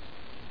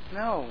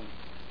 No.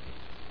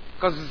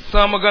 Because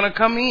some are going to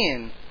come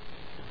in.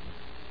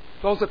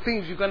 Those are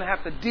things you're going to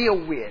have to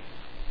deal with.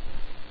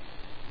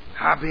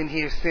 I've been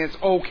here since,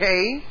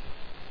 okay.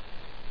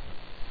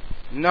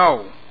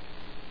 No.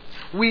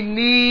 We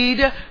need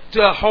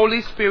the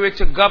Holy Spirit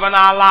to govern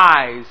our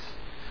lives.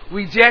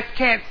 We just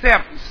can't say,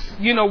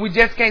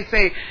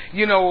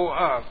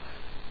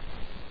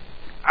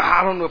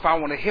 I don't know if I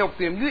want to help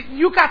them.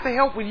 You got the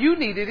help when you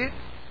needed it.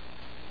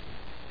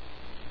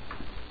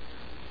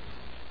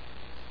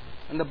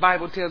 And the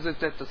Bible tells us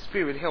that the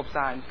Spirit helps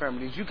our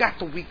infirmities. You got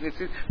the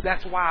weaknesses.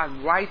 That's why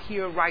right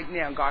here, right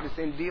now, God is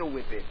saying deal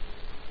with it.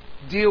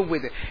 Deal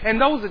with it.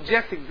 And those are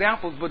just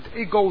examples, but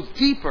it goes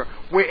deeper.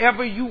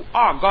 Wherever you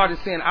are, God is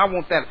saying, I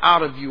want that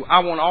out of you. I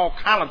want all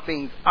kind of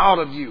things out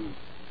of you.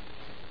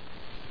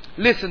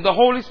 Listen, the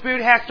Holy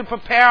Spirit has to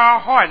prepare our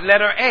heart,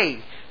 letter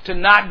A, to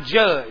not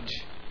judge.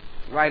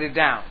 Write it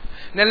down.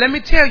 Now let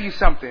me tell you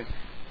something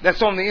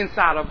that's on the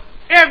inside of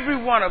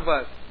every one of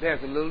us.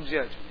 There's a little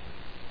judgment.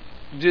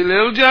 A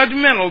little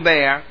judgmental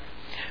there.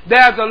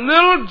 There's a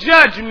little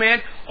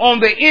judgment on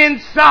the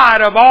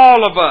inside of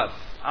all of us.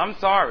 I'm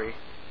sorry.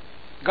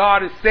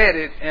 God has said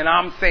it and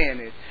I'm saying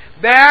it.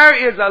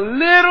 There is a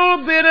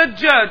little bit of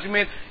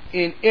judgment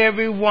in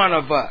every one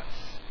of us.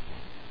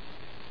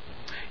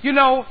 You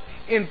know,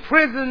 in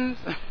prisons,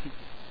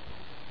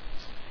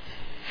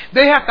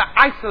 they have to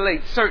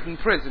isolate certain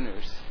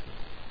prisoners.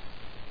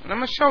 And I'm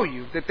going to show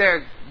you that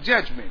there's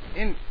judgment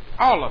in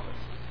all of us.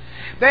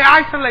 They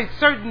isolate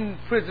certain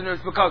prisoners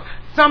because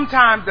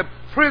sometimes the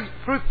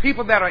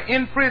people that are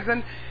in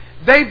prison,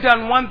 they've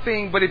done one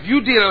thing, but if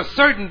you did a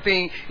certain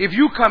thing, if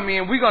you come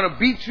in, we're going to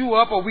beat you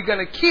up or we're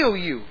going to kill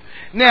you.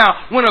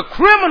 Now, when a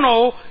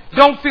criminal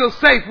don't feel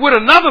safe with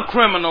another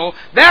criminal,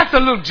 that's a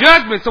little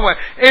judgment. So,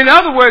 in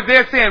other words,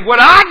 they're saying what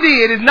I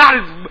did is not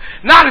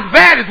as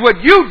bad as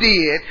what you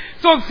did.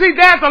 So, see,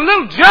 there's a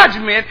little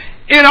judgment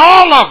in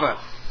all of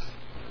us,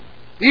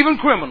 even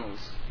criminals.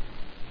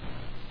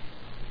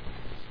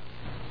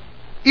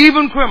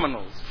 Even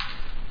criminals.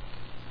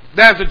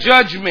 There's a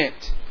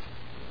judgment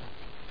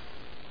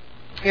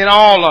in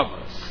all of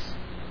us.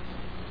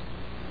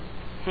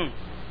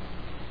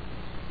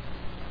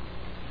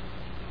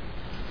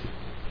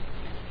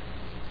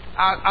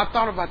 I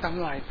thought about that. I'm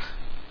like,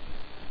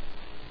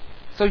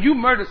 so you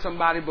murdered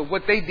somebody, but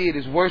what they did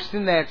is worse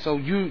than that, so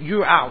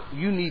you're out.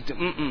 You need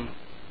to,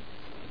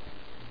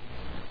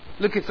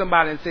 Look at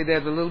somebody and say,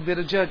 there's a little bit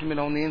of judgment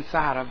on the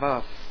inside of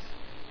us.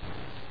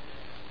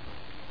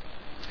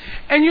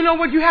 And you know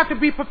what? You have to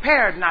be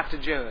prepared not to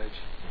judge.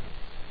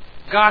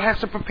 God has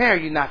to prepare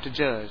you not to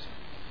judge.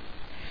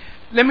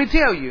 Let me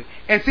tell you.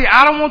 And see,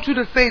 I don't want you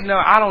to say, no,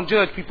 I don't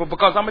judge people,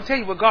 because I'm going to tell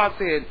you what God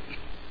said.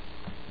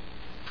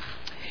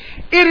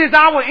 It is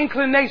our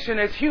inclination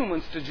as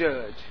humans to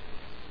judge.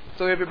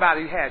 So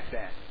everybody has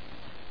that.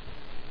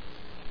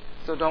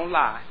 So don't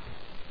lie.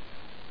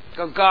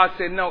 Because God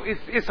said, no,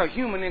 it's a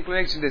human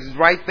inclination that's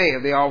right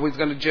there. They're always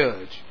going to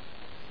judge.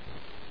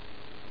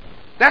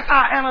 That's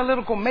our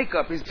analytical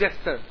makeup, is just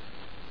to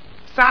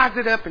size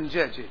it up and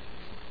judge it.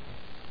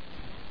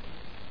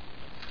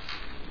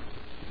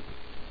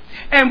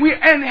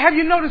 And have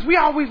you noticed we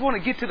always want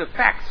to get to the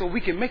facts so we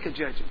can make a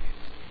judgment?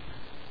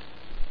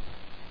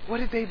 What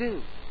did they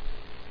do?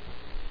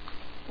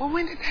 Well,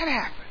 when did that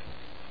happen?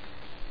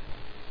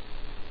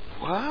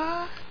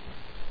 What?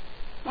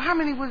 Well, how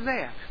many was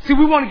there? See,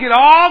 we want to get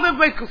all the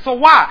way. So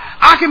why?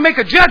 I can make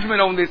a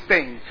judgment on this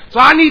thing. So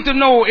I need to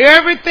know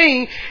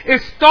everything.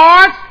 It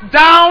starts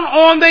down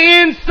on the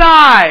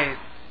inside.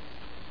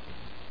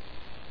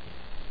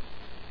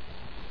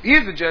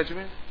 Here's the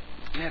judgment.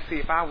 Now, see,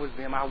 if I was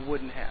them, I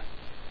wouldn't have.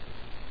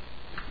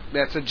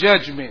 That's a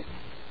judgment.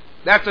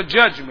 That's a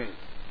judgment.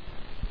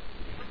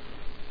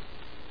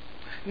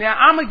 Now,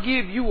 I'm going to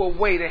give you a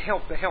way to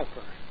help the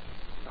helper,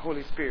 the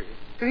Holy Spirit.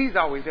 Because He's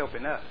always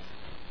helping us.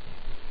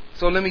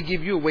 So let me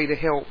give you a way to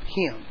help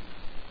Him.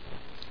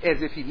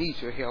 As if He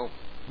needs your help.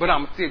 But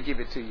I'm going to still give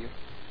it to you.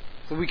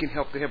 So we can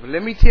help the helper.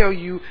 Let me tell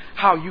you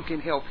how you can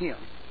help Him.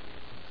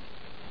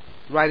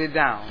 Write it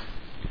down.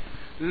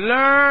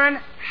 Learn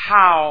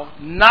how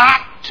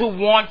not to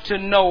want to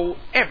know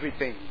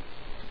everything.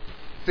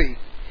 See,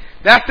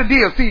 that's the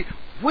deal. See,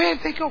 where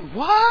did they go?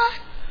 What?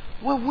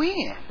 Well,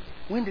 when?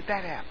 When did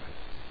that happen?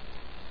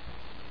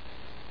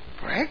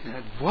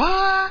 Pregnant?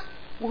 What?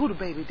 Well, who the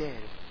baby daddy?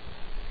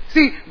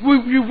 See,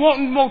 you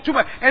want more too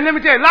much. And let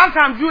me tell you, a lot of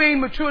times you ain't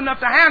mature enough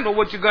to handle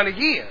what you're going to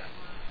hear.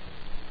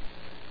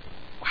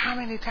 Well, how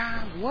many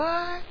times?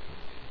 What?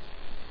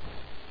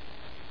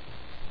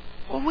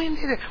 Well, when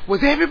did it?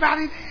 Was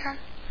everybody there?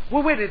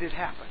 Well, where did it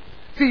happen?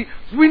 See,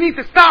 we need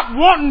to stop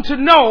wanting to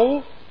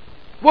know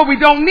what we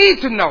don't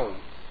need to know.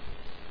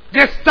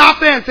 Just stop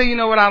there and say, you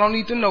know what, I don't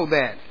need to know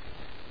that.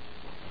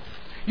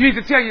 You need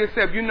to tell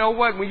yourself, you know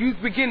what, when you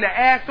begin to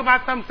ask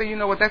about something, say, you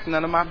know what, that's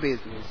none of my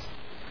business.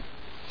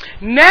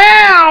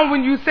 Now,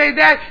 when you say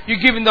that, you're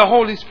giving the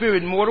Holy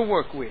Spirit more to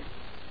work with.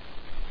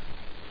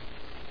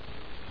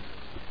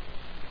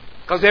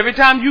 Because every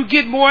time you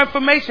get more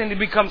information, it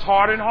becomes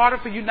harder and harder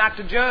for you not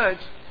to judge.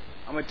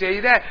 I'm going to tell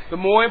you that. The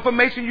more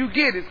information you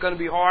get, it's going to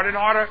be harder and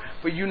harder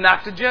for you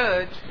not to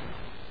judge.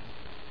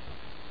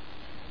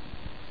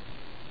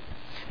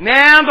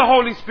 Now the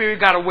Holy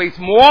Spirit got to waste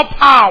more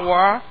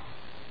power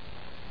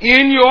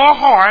in your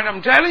heart.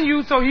 I'm telling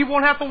you, so He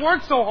won't have to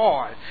work so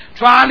hard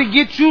trying to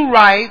get you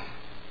right.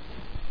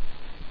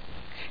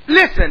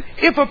 Listen,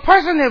 if a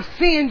person has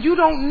sinned, you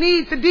don't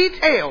need the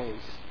details.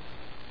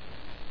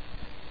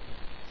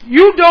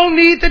 You don't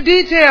need the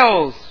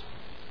details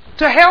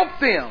to help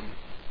them.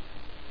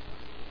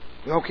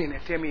 Okay, now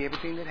tell me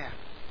everything that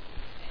happened.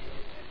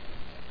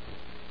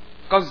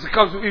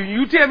 Because if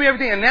you tell me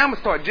everything, and now I'm going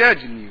to start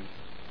judging you.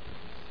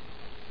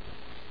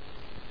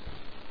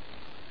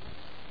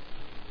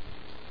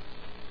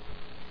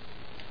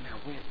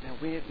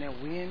 Now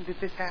when did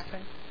this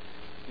happen?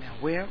 Now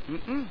where?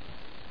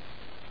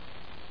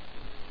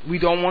 We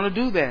don't want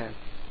to do that.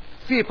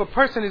 See, if a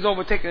person is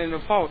overtaken in a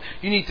fault,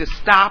 you need to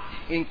stop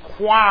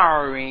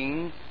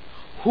inquiring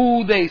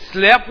who they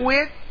slept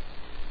with,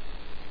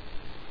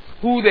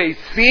 who they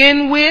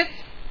sinned with,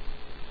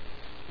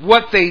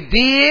 what they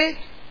did.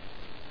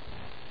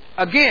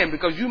 Again,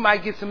 because you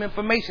might get some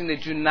information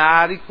that you're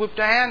not equipped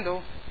to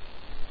handle.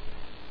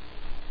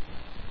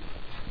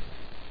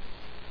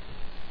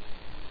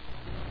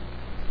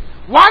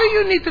 Why do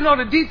you need to know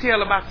the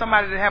detail about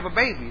somebody that have a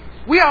baby?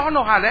 We all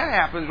know how that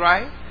happens,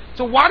 right?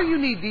 So why do you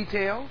need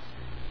details?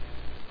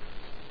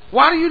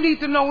 Why do you need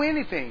to know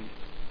anything?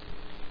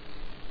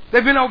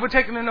 They've been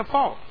overtaken in a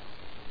fault.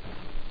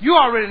 You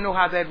already know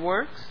how that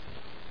works.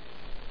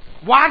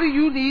 Why do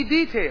you need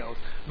details?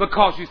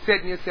 Because you're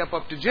setting yourself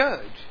up to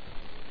judge.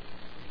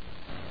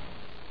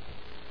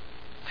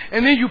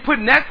 And then you're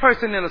putting that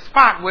person in a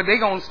spot where they're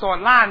going to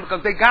start lying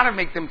because they got to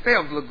make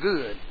themselves look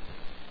good.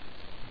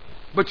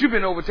 But you've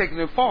been overtaken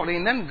in fault.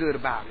 Ain't nothing good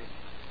about it.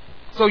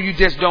 So you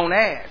just don't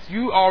ask.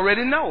 You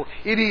already know.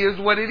 It is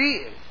what it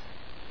is.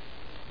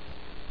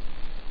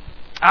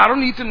 I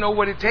don't need to know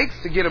what it takes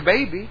to get a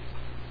baby.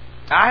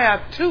 I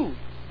have 2.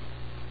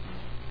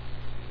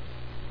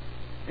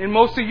 And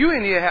most of you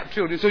in here have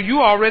children. So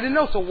you already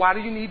know. So why do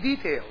you need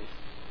details?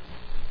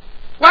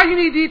 Why do you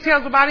need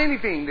details about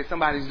anything that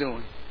somebody's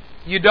doing?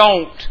 You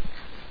don't.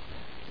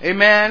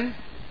 Amen.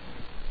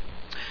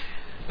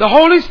 The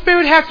Holy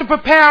Spirit has to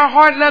prepare our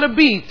heart, letter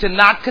B, to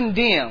not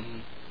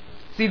condemn.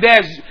 See,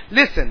 there's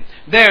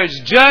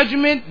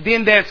judgment,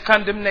 then there's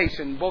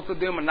condemnation. Both of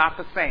them are not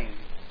the same.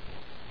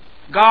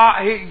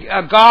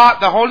 God,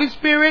 the Holy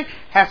Spirit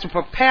has to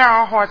prepare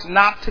our hearts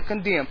not to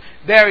condemn.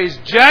 There is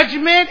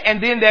judgment,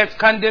 and then there's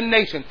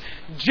condemnation.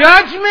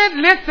 Judgment,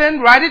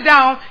 listen, write it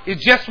down, is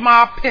just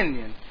my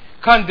opinion.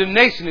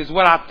 Condemnation is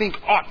what I think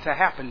ought to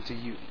happen to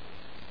you.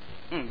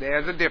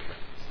 There's a difference.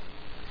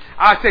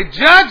 I say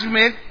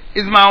judgment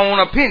is my own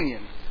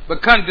opinion,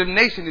 but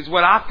condemnation is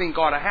what I think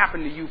ought to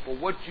happen to you for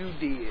what you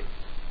did.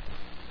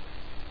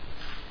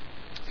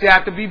 So you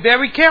have to be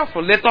very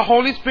careful. Let the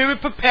Holy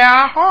Spirit prepare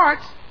our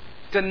hearts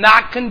to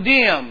not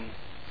condemn.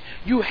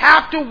 You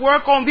have to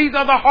work on these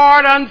other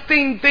hard,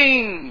 unseen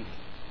things.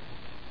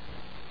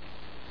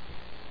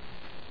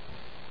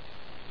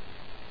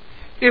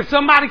 If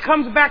somebody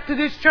comes back to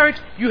this church,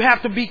 you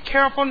have to be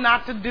careful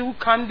not to do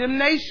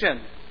condemnation.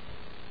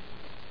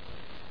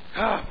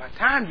 By the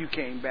time you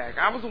came back,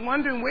 I was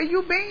wondering where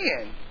you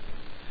been.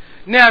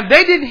 Now,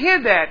 they didn't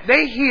hear that.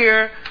 They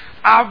hear,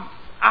 I've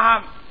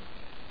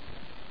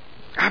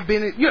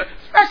been,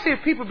 especially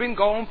if people have been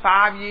gone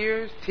 5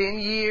 years, 10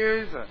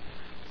 years, or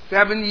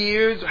 7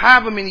 years,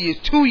 however many years,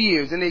 2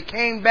 years, and they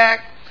came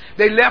back.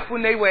 They left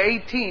when they were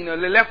 18, or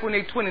they left when they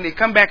were 20, and they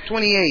come back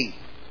 28.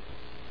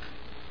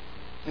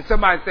 And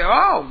somebody say,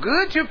 oh,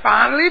 good, you're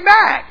finally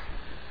back.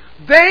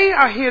 They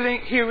are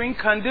hearing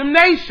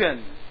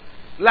condemnation.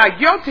 Like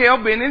your tail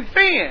been in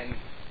sin.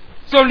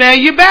 So now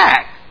you're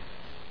back.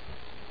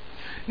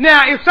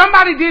 Now, if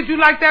somebody did you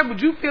like that,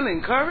 would you feel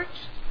encouraged?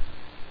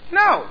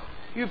 No.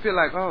 You feel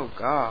like, oh,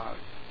 God.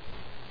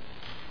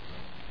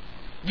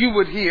 You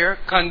would hear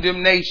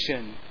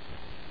condemnation.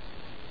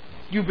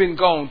 You've been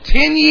gone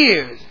 10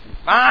 years.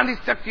 Finally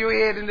stuck your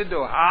head in the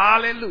door.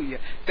 Hallelujah.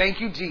 Thank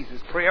you, Jesus.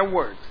 Prayer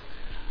works.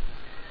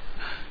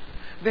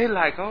 They're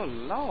like, oh,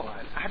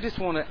 Lord, I just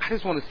want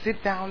to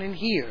sit down and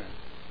hear.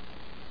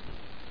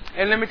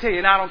 And let me tell you,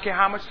 and I don't care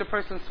how much the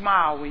person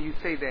smiles when you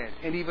say that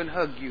and even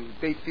hug you,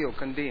 they feel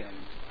condemned.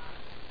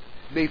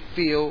 They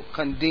feel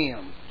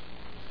condemned.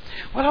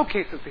 Well,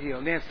 okay, Sister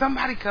Hill, then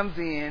somebody comes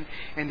in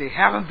and they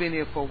haven't been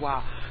here for a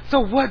while.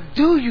 So what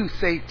do you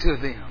say to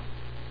them?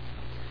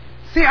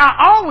 See, I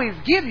always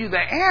give you the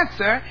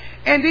answer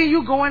and then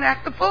you go and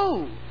act the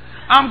fool.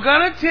 I'm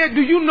going to tell,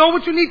 do you know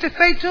what you need to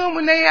say to them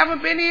when they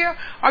haven't been here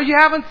or you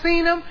haven't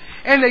seen them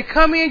and they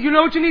come in? You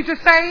know what you need to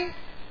say?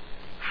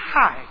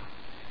 Hi.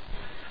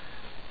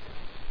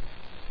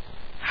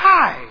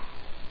 Hi.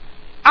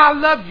 I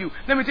love you.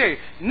 Let me tell you,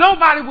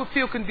 nobody would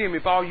feel condemned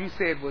if all you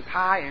said was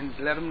hi and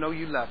let them know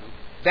you love them.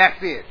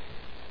 That's it.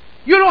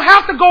 You don't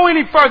have to go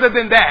any further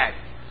than that.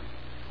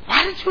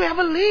 Why did you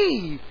ever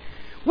leave?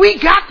 We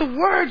got the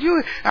word.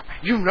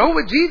 you know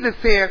what Jesus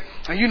said,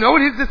 and you know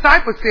what his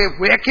disciples said.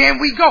 Where can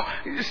we go?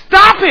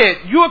 Stop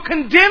it. You're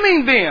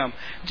condemning them.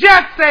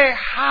 Just say,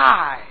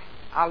 hi,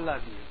 I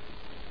love you.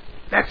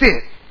 That's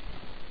it.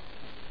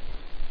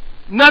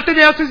 Nothing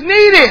else is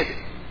needed.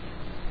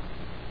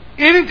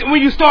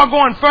 When you start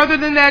going further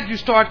than that, you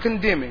start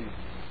condemning.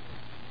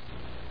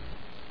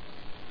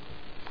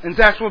 And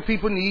that's what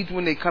people need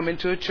when they come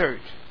into a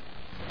church.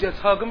 Just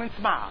hug them and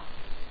smile.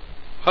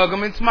 Hug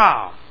them and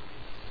smile.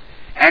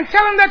 And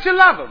tell them that you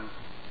love them.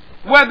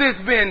 Whether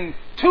it's been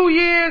 2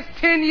 years,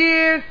 10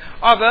 years,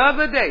 or the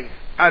other day.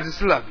 I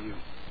just love you.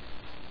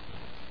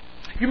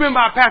 You remember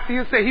our pastor,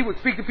 he'll say he would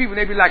speak to people and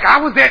they'd be like, I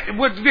was at,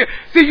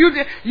 see,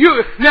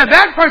 now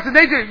that person,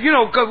 they just,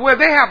 cause where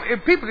they have,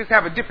 if people just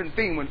have a different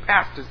thing when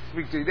pastors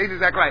speak to you. They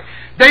just act like,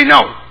 they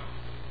know.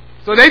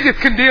 So they just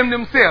condemn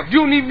themselves. You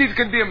don't even need to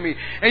condemn me.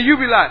 And you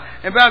be like,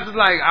 and pastor's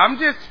like, I'm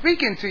just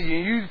speaking to you.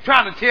 And you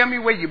trying to tell me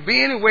where you've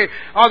been and where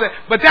all that.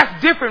 But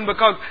that's different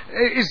because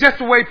it's just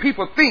the way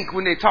people think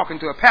when they're talking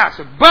to a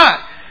pastor. But,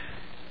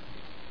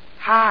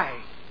 hi.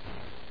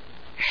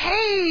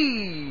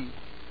 Hey.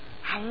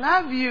 I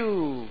love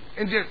you.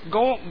 And just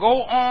go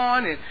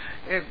on and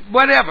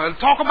whatever.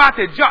 Talk about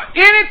their job.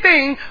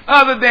 Anything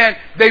other than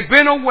they've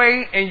been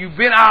away and you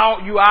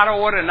out of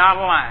order and out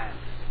of line.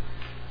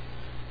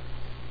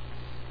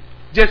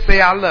 Just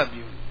say, I love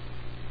you.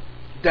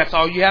 That's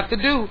all you have to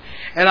do.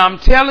 And I'm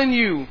telling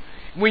you,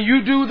 when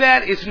you do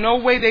that, it's no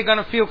way they're going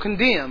to feel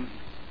condemned.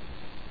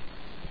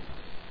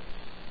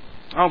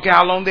 I don't care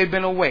how long they've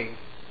been away.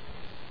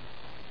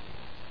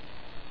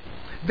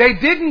 They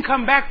didn't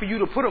come back for you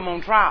to put them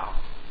on trial.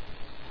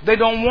 They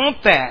don't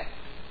want that.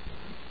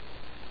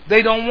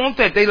 They don't want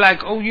that. They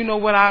like, oh, you know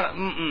what? I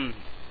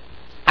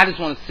just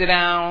want to sit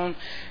down.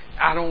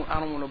 I don't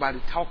want nobody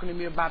talking to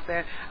me about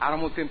that. I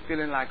don't want them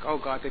feeling like, oh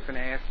God, they're going to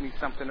ask me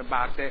something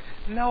about that.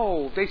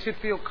 No, they should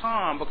feel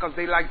calm because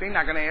they're not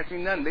going to ask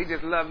me nothing. They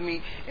just love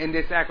me and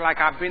just act like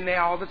I've been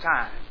there all the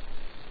time.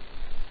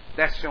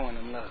 That's showing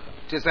them love.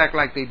 Just act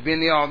like they've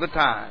been there all the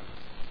time.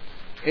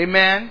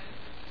 Amen.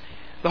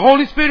 The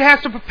Holy Spirit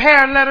has to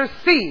prepare and let us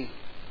see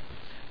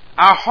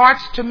our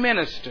hearts to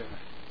minister.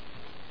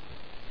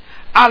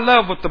 I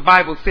love what the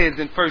Bible says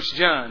in 1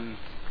 John.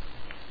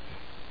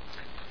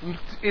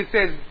 It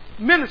says,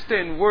 minister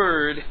in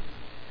word,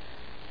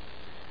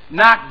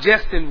 not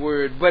just in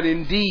word, but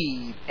in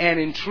deed and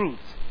in truth.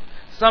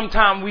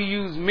 Sometimes we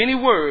use many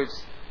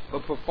words,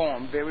 but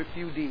perform very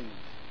few deeds.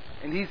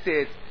 And he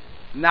says,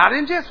 not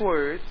in just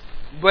words,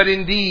 but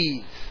in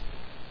deeds.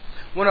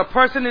 When a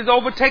person is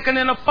overtaken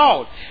in a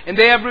fault and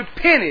they have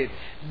repented,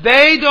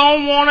 they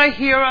don't want to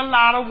hear a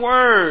lot of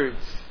words.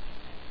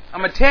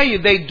 I'm going to tell you,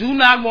 they do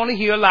not want to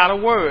hear a lot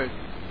of words.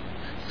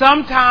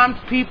 Sometimes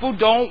people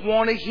don't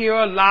want to hear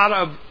a lot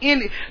of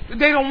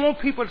they don't want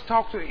people to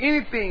talk to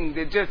anything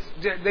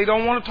they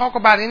don't want to talk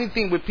about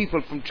anything with people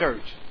from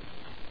church.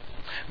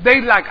 They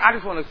like, I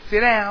just want to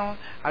sit down.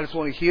 I just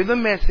want to hear the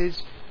message.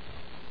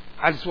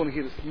 I just want to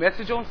hear the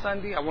message on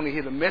Sunday. I want to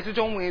hear the message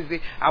on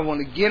Wednesday. I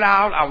want to get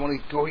out. I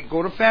want to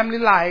go to family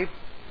life.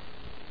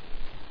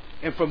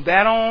 And from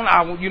that on,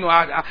 I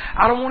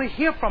don't want to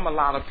hear from a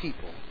lot of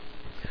people.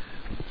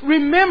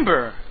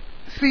 Remember,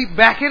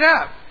 back it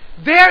up.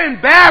 They're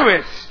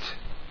embarrassed.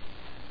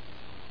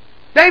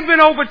 They've been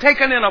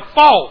overtaken in a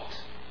fault.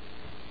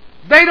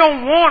 They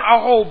don't want a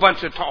whole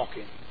bunch of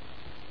talking.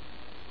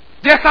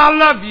 Yes, I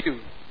love you.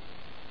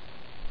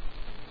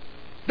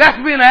 That's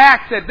been an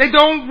accent. They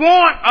don't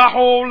want a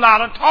whole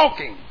lot of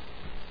talking.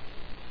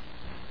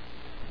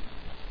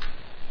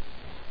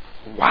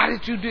 Why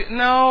did you do?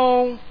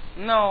 No.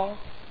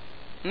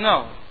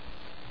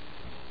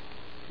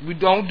 We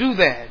don't do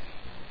that.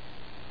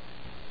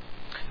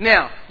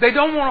 Now, they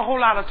don't want a whole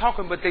lot of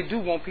talking, but they do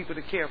want people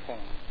to care for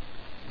them.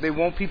 They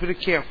want people to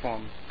care for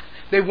them.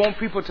 They want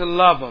people to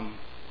love them.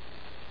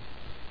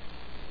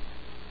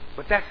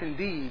 But that's in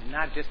deed,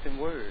 not just in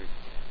word.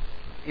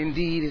 In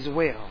deed as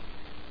well.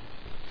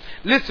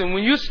 Listen,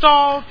 when you're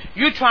stalled,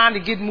 you're trying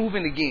to get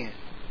moving again.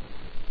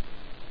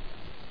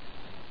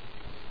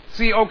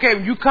 See, okay,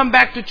 when you come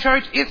back to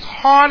church, it's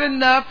hard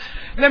enough.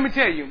 Let me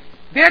tell you,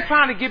 they're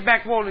trying to get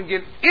back rolling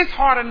again. It's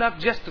hard enough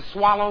just to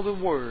swallow the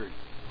word.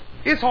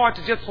 It's hard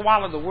to just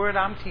swallow the word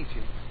I'm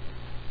teaching.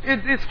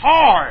 It's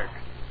hard.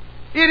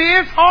 It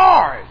is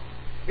hard.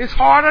 It's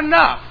hard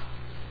enough.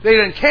 They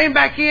done came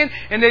back in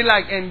and they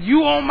like, and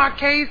you on my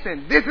case,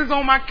 and this is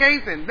on my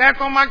case, and that's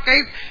on my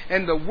case,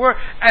 and the word,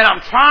 and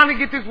I'm trying to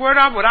get this word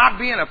out without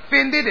being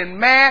offended and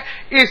mad.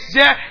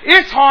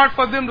 It's hard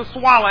for them to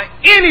swallow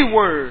any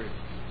word.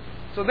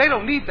 So they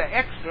don't need the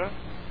extra.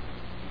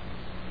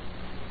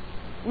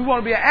 We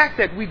want to be an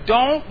asset. We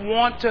don't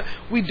want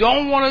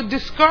to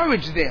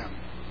discourage them.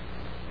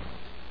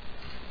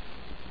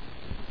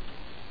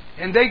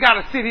 And they got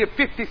to sit here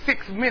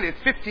 56 minutes,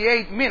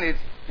 58 minutes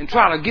and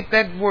try to get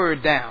that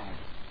word down.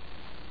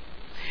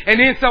 And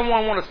then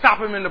someone want to stop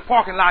him in the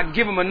parking lot and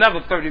give him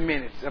another 30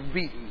 minutes of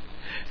beating.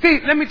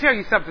 See, let me tell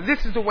you something.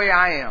 This is the way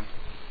I am.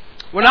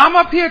 When I'm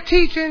up here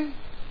teaching,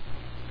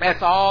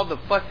 That's all the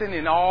fussing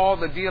and all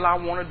the deal I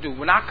want to do.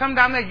 When I come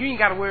down there, you ain't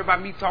got to worry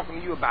about me talking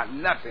to you about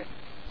nothing.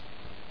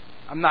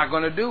 I'm not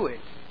going to do it.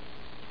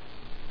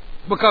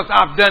 Because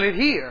I've done it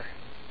here.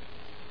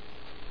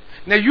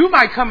 Now you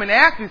might come and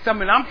ask me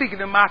something, and I'm thinking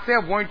to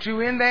myself, weren't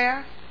you in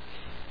there?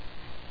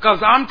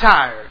 Because I'm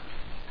tired.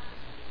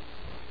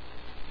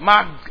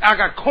 I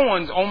got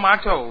corns on my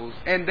toes,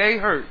 and they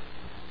hurt.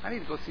 I need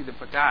to go see the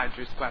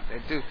podiatrist about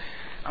that too.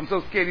 I'm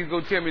so scared he's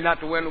going to tell me not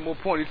to wear no more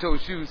pointy-toe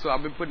shoes, so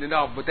I've been putting it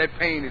off. But that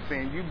pain is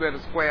saying, you better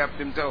square up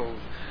them toes.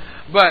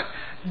 But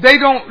they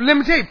don't, let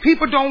me tell you,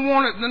 people don't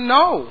want to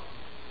know.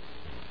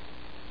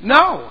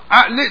 No.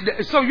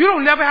 So you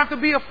don't never have to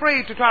be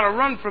afraid to try to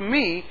run from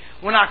me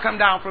when I come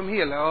down from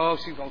here. Like, oh,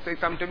 she's going to say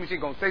something to me. She's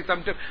going to say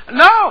something to me.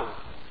 No.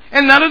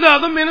 And none of the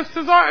other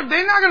ministers are.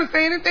 They're not going to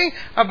say anything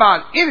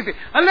about anything.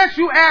 Unless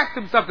you ask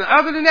them something.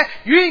 Other than that,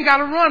 you ain't got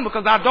to run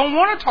because I don't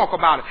want to talk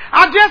about it.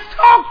 I just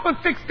talked for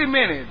 60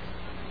 minutes.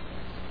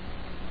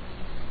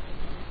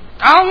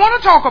 I don't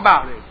want to talk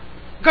about it.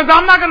 Because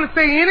I'm not going to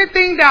say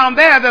anything down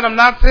there that I'm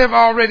not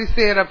already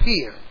said up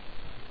here.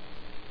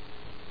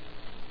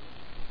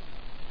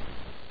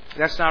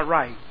 That's not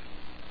right.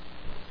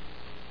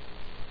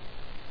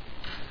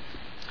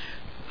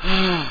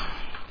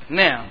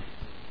 Now,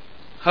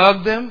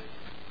 hug them,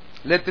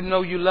 let them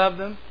know you love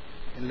them,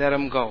 and let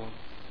them go.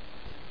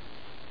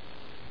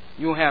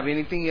 You don't have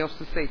anything else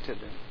to say to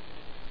them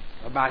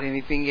about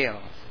anything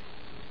else.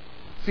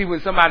 See, when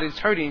somebody's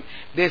hurting,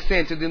 they're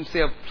saying to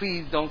themselves,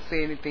 please don't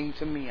say anything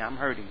to me, I'm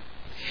hurting.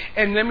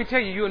 And let me tell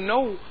you, you'll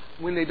know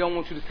when they don't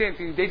want you to say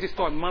anything, they just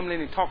start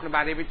mumbling and talking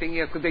about everything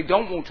else because they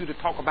don't want you to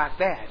talk about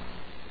that.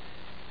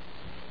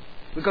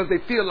 Because they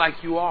feel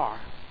like you are.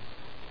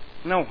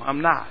 No,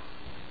 I'm not.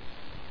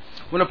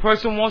 When a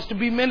person wants to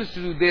be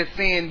ministered to, they're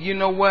saying, you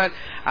know what?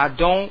 I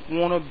don't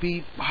want to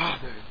be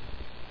bothered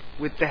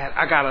with that.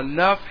 I got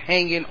enough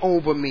hanging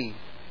over me.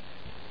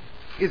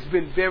 It's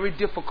been very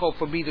difficult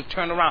for me to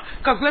turn around.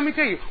 Because let me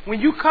tell you, when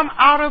you come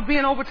out of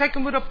being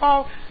overtaken with a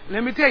fault,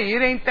 let me tell you,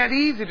 it ain't that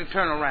easy to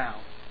turn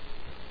around.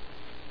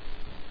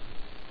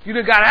 You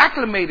done got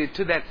acclimated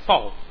to that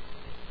fault.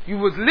 You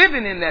was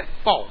living in that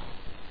fault.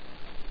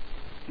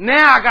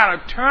 Now I got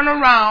to turn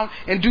around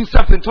and do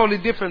something totally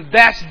different.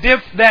 I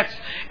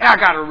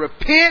got to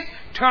repent,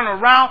 turn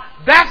around.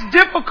 That's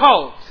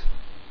difficult.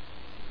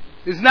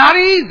 It's not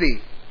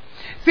easy.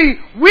 See,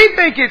 we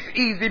think it's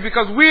easy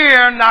because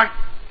we're not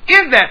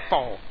in that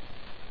fault.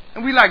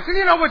 And we like,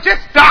 you know what,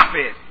 just stop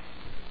it.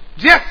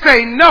 Just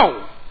say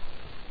no.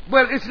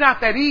 But it's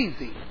not that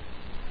easy.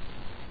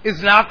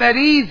 It's not that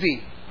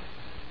easy.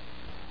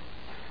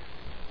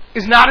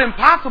 It's not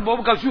impossible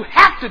because you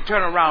have to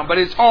turn around, but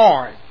it's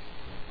hard.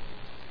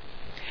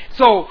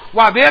 So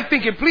while they're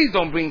thinking, please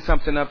don't bring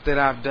something up that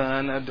I've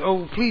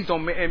done. Please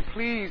don't, and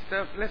please,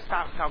 let's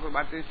stop talking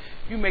about this.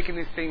 You're making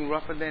this thing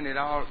rougher than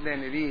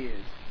it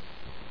is.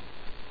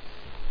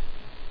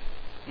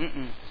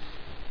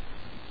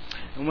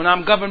 And when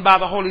I'm governed by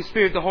the Holy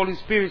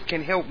Spirit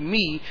can help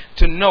me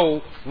to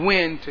know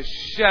when to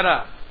shut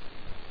up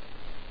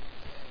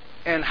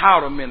and how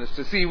to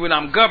minister. See, when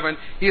I'm governed,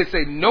 He'll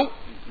say, nope,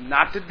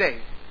 not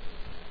today.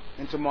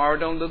 And tomorrow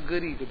don't look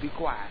good either. Be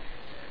quiet.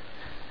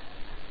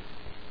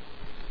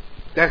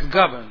 That's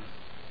governed.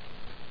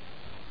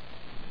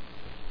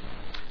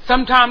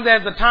 Sometimes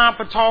there's a time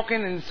for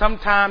talking, and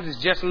sometimes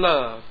it's just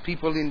love.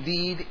 People in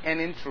deed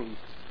and in truth.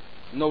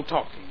 No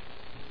talking.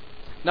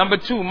 Number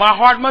 2, my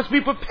heart must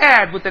be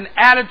prepared with an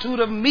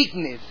attitude of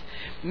meekness.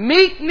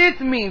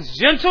 Meekness means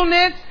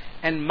gentleness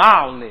and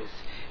mildness.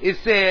 It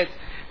says,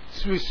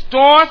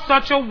 restore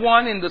such a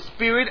one in the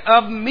spirit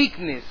of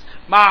meekness.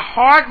 My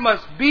heart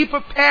must be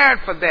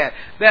prepared for that.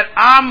 That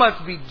I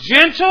must be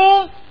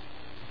gentle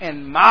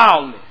and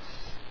mildness.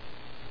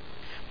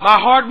 My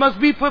heart must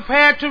be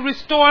prepared to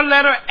restore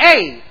letter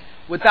A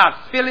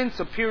without feeling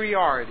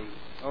superiority.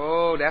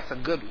 Oh, that's a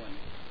good one.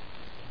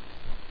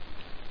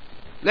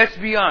 Let's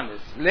be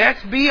honest.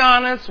 Let's be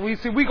honest. We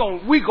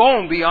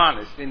gonna be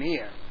honest in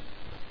here.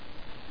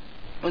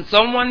 When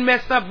someone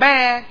messed up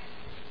bad,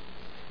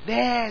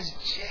 there's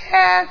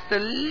just a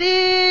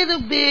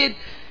little bit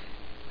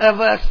of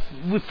us.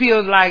 We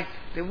feel like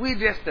that we're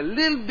just a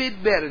little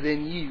bit better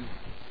than you.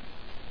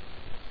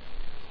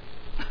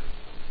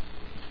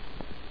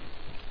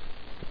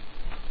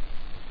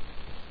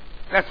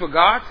 That's what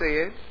God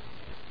said.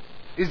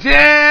 It's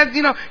just,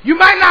 you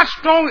might not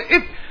strong.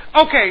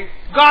 Okay,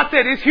 God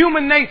said it's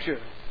human nature.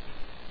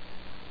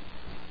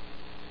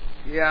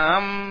 Yeah,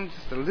 I'm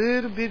just a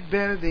little bit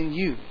better than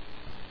you.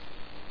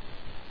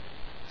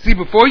 See,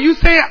 before you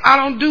say I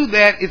don't do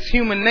that, it's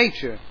human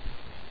nature.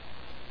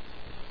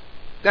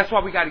 That's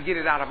why we got to get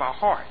it out of our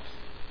hearts.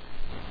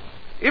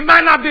 It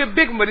might not be a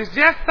big one, but it's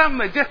just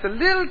something, just a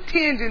little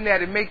tinge in there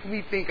that makes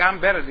me think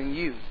I'm better than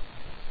you.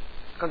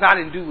 Because I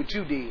didn't do what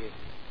you did.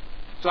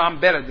 So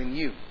I'm better than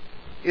you.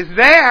 It's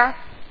there.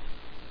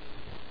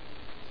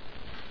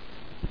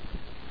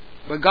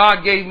 But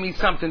God gave me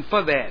something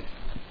for that.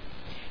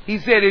 He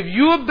said, if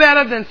you're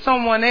better than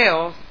someone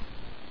else,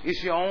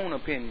 it's your own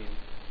opinion.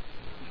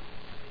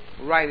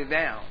 Write it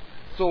down.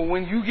 So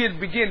when you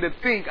begin to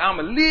think, I'm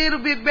a little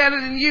bit better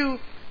than you,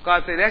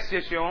 God said, that's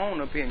just your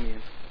own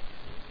opinion.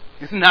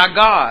 It's not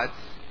God's.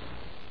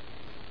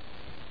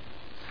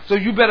 So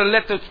you better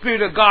let the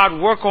Spirit of God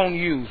work on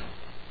you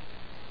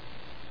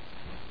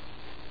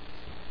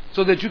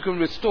so that you can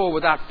restore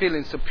without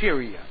feeling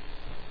superior.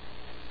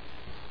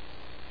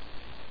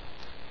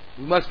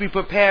 We must be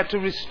prepared to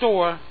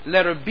restore,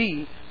 letter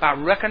B, by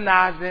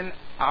recognizing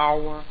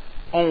our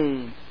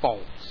own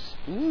faults.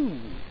 Ooh.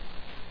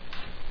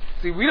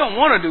 See, we don't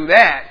want to do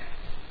that.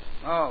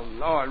 Oh,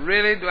 Lord,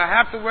 really? Do I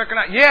have to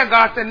recognize? Yeah,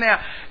 God said now,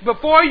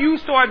 before you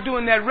start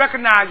doing that,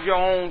 recognize your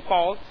own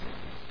faults.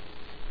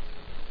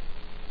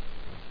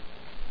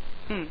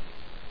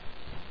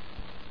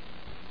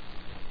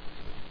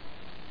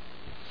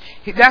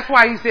 That's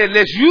why he said,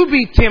 lest you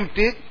be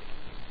tempted.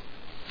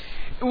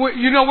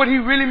 You know what he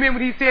really meant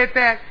when he said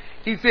that?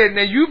 He said,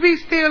 now you be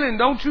still and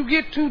don't you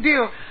get too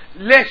deal,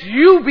 lest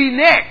you be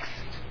next.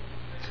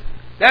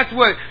 That's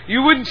what,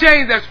 you wouldn't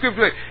change that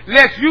scripture.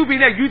 Lest you be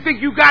next. You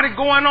think you got it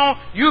going on,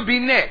 you'll be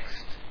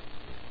next.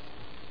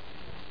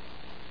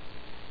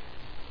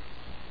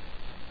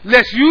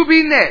 Lest you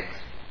be next.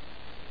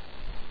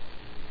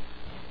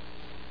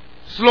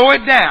 Slow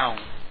it down.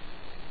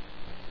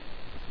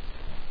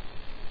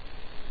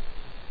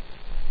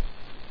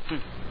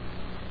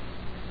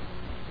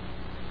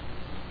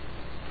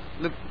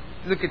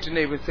 Look at your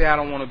neighbor and say, I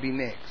don't want to be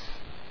next.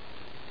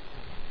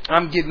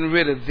 I'm getting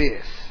rid of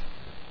this.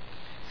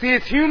 See,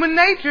 it's human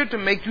nature to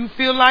make you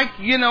feel like,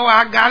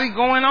 I got it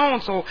going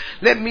on, so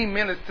let me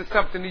minister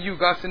something to you.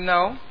 God said,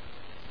 no.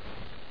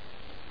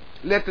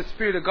 Let the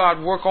Spirit of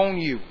God work on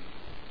you,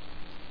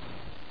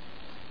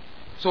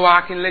 so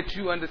I can let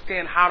you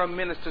understand how to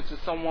minister to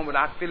someone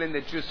without feeling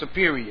that you're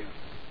superior.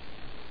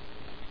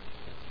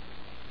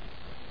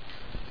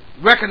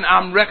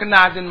 I'm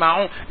recognizing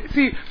my own.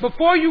 See,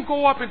 before you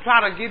go up and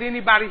try to get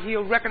anybody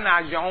healed,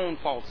 recognize your own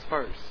faults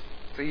first.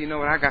 So you know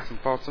what? I got some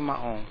faults of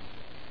my own.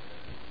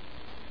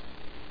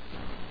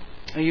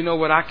 And you know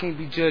what? I can't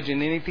be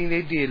judging anything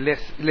they did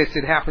unless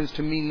it happens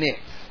to me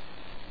next.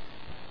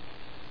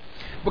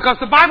 Because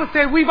the Bible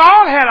said we've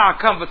all had our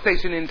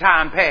conversation in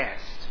time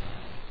past.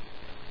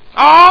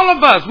 All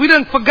of us. We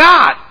done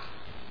forgot.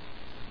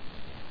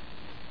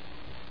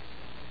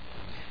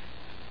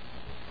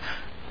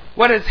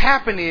 What has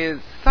happened is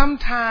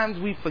sometimes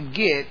we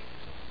forget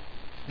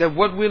that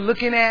what we're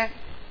looking at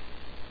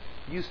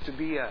used to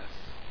be us.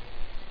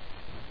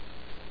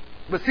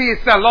 But see,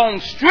 it's a long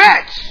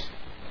stretch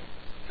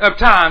of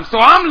time, so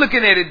I'm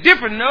looking at it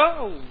different.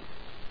 No.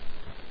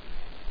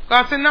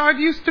 God said, no, it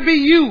used to be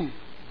you.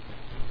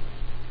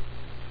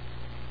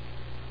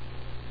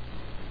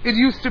 It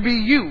used to be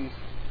you.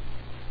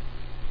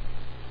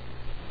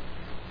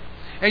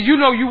 And you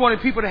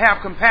wanted people to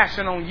have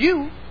compassion on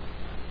you.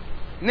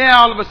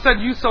 Now all of a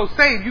sudden you so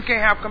saved you can't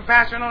have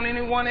compassion on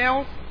anyone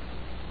else.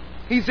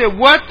 He said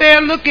what they're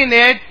looking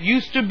at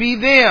used to be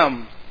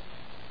them.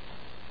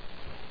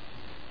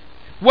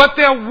 What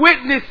they're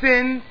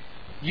witnessing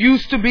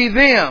used to be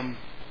them.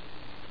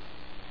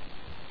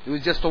 It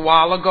was just a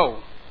while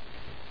ago.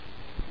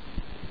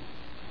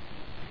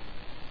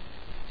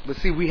 But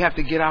see, we have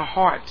to get our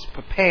hearts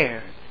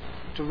prepared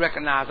to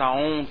recognize our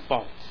own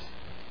faults.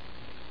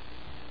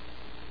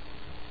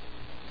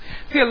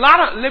 See,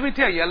 let me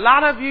tell you, a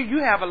lot of you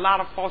have a lot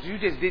of faults. You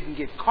just didn't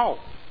get caught.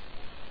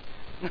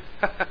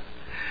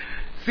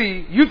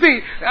 See, you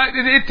think,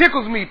 it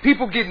tickles me.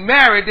 People get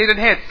married, they done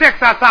had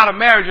sex outside of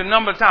marriage a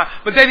number of times,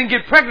 but they didn't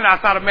get pregnant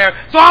outside of marriage.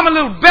 So I'm a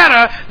little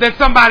better than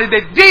somebody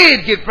that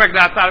did get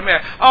pregnant outside of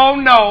marriage. Oh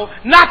no,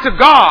 not to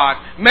God,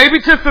 maybe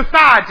to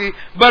society,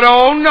 but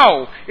oh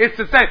no, it's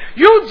the same.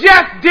 You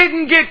just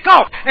didn't get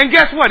caught. And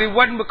guess what? It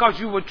wasn't because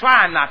you were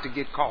trying not to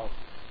get caught.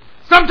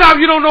 Sometimes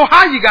you don't know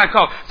how you got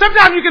caught.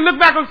 Sometimes you can look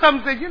back on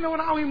something and say, you know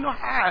what, I don't even know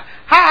how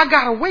I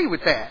got away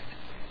with that.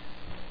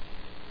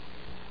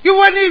 You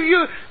wasn't even,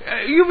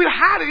 you been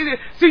hiding it.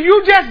 So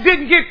you just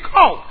didn't get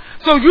caught.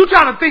 So you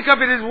trying to think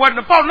of it as wasn't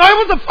a fault. No,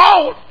 it was a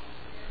fault.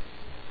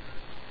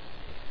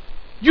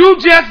 You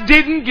just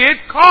didn't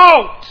get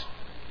caught.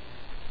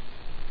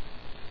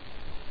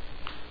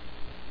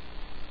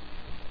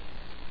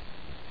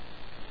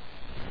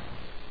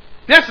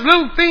 There's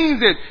little things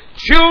that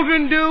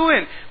children do,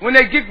 and when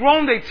they get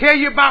grown, they tell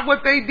you about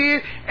what they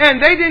did,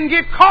 and they didn't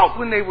get caught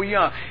when they were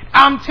young.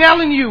 I'm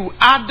telling you,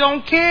 I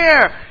don't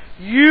care.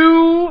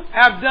 You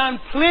have done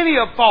plenty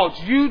of faults.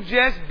 You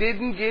just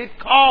didn't get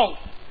caught.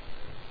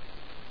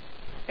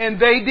 And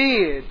they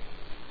did.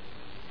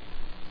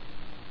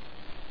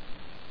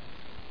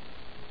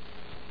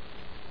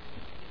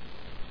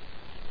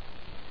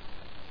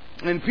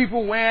 And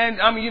people wearing,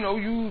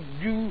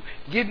 you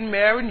getting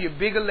married in your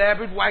big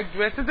elaborate white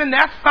dresses, and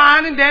that's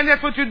fine, and then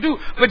that's what you do.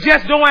 But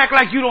just don't act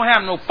like you don't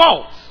have no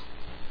faults.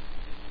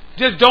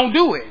 Just don't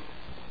do it.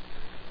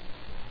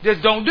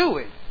 Just don't do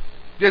it.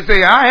 Just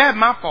say, I have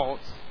my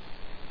faults.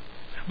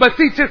 But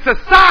see, to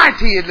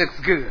society it looks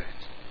good.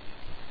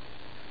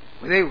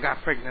 Well, they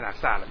got pregnant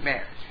outside of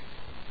marriage.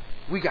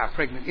 We got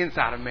pregnant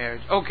inside of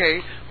marriage.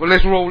 Okay, well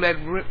let's roll that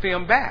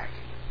film back.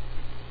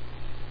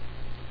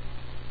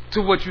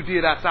 to what you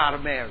did outside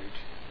of marriage.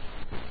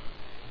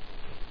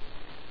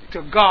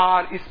 To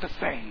God, it's the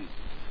same.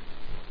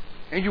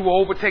 And you were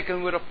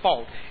overtaken with a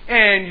fault.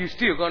 And you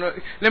still gonna,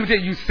 let me tell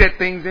you, set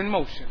things in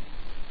motion.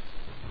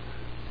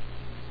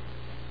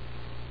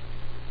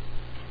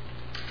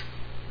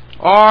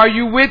 Are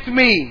you with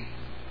me?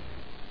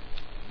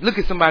 Look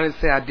at somebody and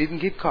say, I didn't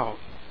get caught.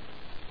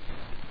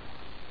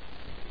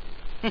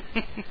 And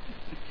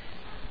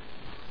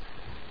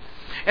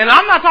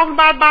I'm not talking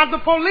about the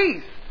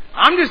police.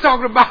 I'm just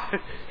talking about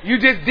you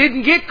just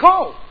didn't get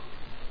caught.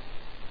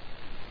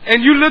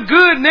 And you look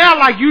good now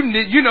like you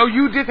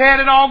just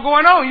had it all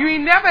going on. You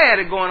ain't never had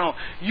it going on.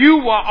 You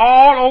were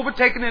all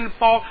overtaken in the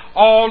fault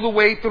all the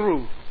way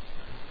through.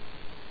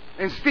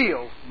 And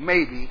still,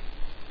 maybe.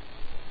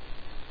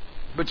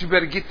 But you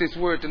better get this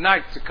word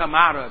tonight to come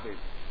out of it.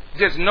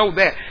 Just know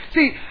that.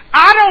 See,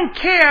 I don't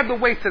care the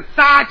way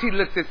society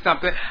looks at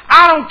something.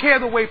 I don't care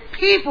the way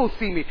people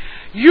see me.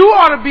 You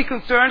ought to be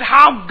concerned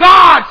how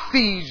God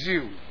sees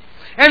you.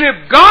 And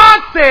if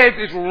God says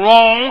it's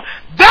wrong,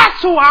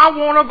 that's who I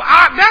want to.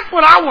 That's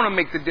what I want to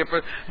make the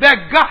difference.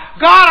 That God,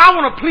 I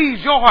want to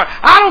please your heart.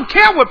 I don't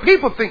care what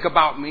people think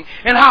about me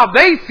and how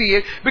they see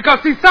it,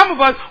 because see, some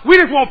of us, we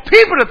just want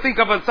people to think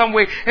of us some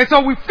way, and so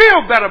we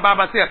feel better about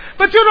ourselves.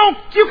 But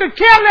you can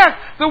care less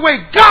the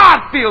way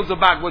God feels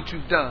about what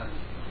you've done.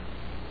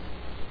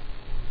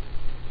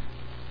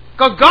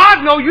 Because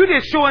God knows you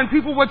just showing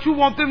people what you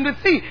want them to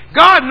see.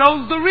 God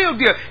knows the real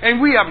deal, and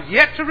we have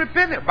yet to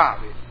repent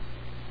about it.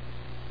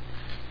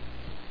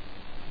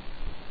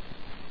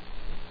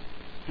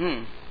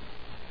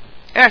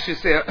 Ask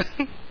yourself,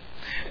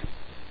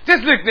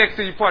 just look next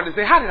to your partner and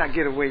say, how did I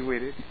get away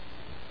with it?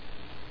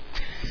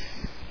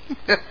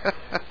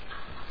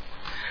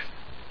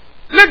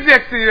 Look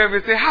next to you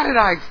and say, how did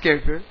I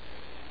escape it?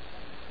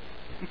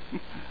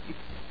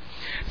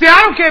 See,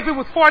 I don't care if it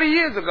was 40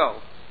 years ago.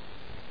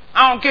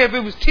 I don't care if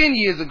it was 10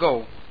 years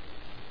ago.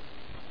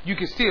 You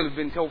can still have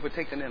been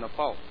overtaken in a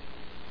fault.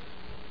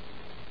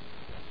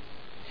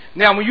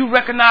 Now, when you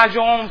recognize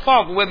your own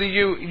fault, whether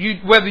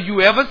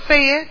you ever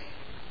say it,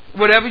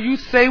 whatever you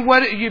say,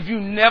 if you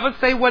never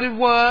say what it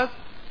was,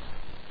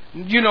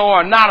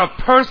 or not a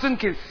person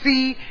can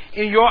see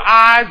in your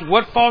eyes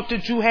what fault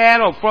that you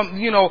had, or from,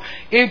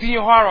 into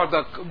your heart,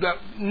 or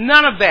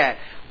none of that.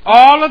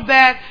 All of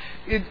that,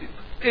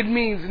 it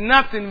means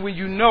nothing when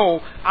you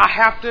know I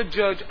have to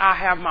judge. I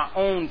have my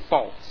own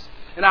faults,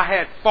 and I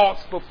had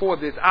faults before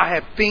this. I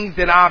had things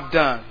that I've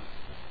done.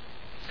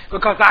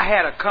 Because I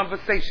had a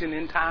conversation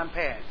in time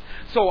past.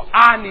 So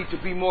I need to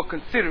be more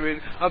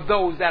considerate of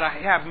those that are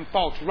having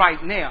faults right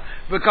now.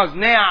 Because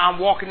now I'm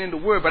walking in the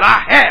Word, but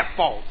I have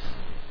faults.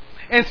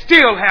 And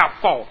still have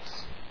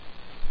faults.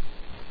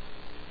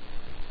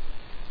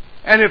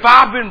 And if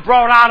I've been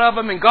brought out of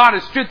them and God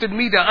has strengthened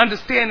me to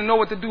understand and know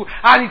what to do,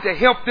 I need to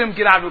help them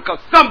get out of it,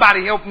 because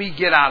somebody helped me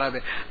get out of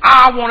it.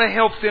 I want to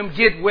help them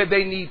get where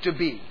they need to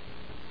be.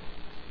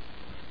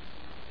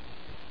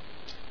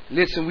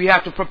 Listen, we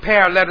have to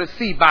prepare letter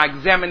C by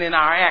examining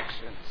our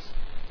actions.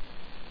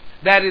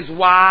 That is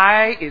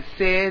why it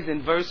says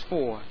in verse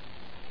 4.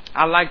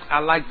 I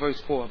like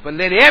verse 4. But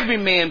let every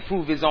man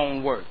prove his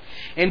own work.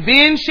 And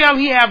then shall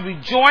he have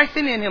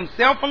rejoicing in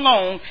himself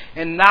alone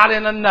and not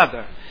in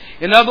another.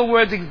 In other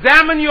words,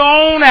 examine your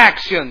own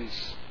actions.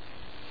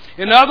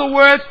 In other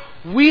words,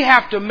 we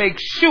have to make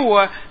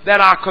sure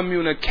that our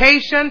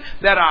communication,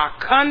 that our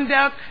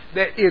conduct,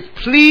 that is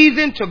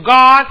pleasing to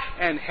God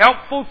and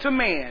helpful to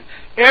man.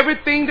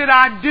 Everything that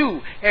I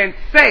do and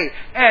say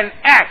and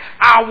act,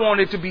 I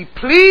want it to be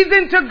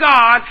pleasing to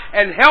God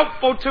and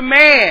helpful to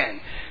man.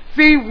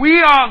 See,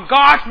 we are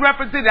God's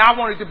representative. I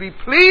want it to be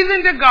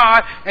pleasing to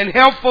God and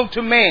helpful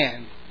to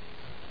man.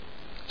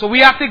 So we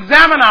have to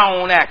examine our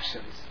own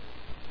actions.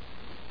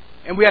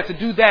 And we have to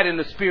do that in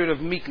the spirit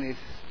of meekness.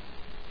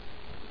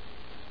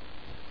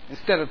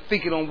 Instead of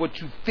thinking on what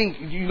you think,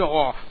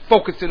 or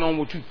focusing on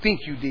what you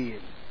think you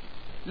did.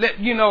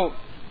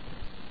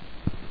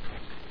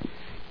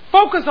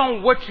 Focus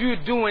on what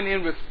you're doing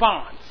in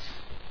response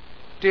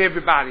to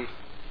everybody,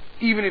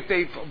 even if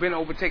they've been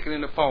overtaken in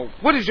the fault.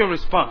 What is your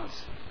response?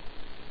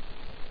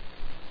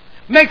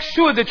 Make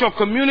sure that your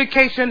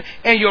communication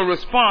and your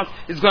response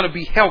is going to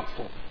be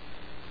helpful.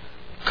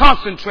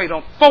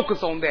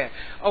 Focus on that.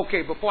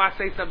 Okay, before I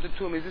say something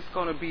to them, is this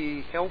going to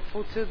be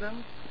helpful to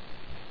them?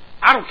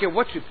 I don't care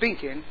what you're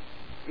thinking.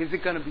 Is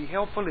it going to be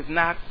helpful? If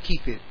not,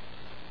 keep it.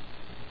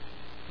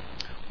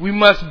 We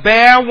must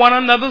bear one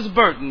another's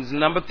burdens.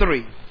 Number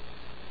 3.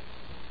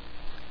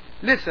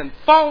 Listen,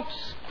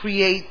 faults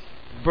create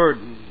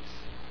burdens.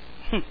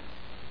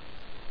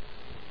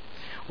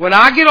 When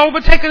I get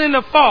overtaken in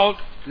the fault,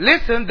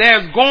 listen,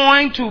 there's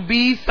going to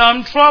be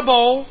some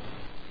trouble.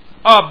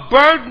 A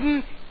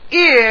burden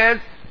is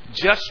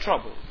just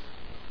trouble.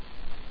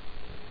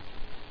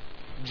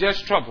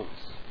 Just troubles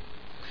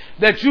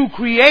that you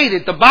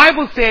created. The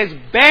Bible says,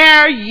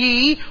 bear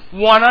ye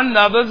one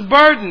another's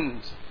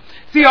burdens.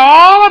 See,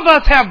 all of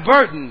us have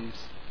burdens.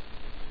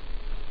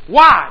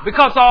 Why?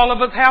 Because all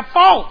of us have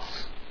faults.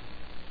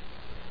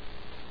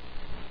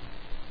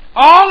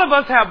 All of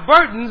us have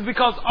burdens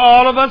because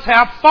all of us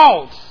have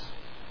faults.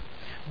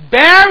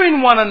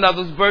 Bearing one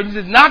another's burdens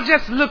is not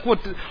just look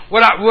what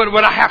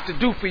I have to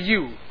do for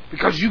you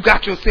because you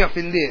got yourself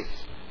in this.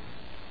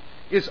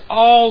 It's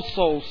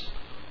also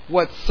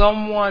what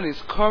someone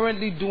is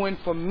currently doing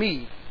for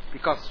me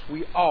because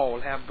we all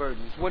have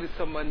burdens. What is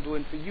someone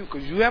doing for you?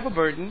 Because you have a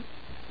burden.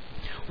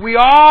 We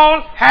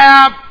all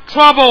have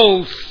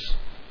troubles.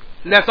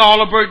 That's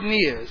all a burden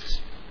is.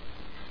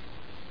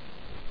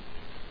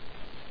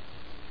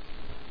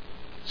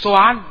 So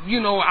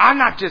I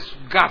not just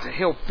got to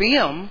help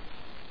them.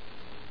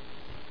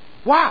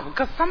 Why?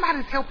 Because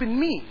somebody's helping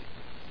me.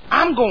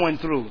 I'm going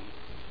through.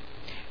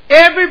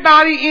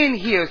 Everybody in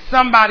here,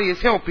 somebody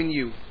is helping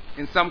you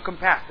in some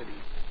capacity.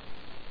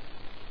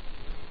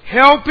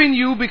 Helping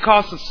you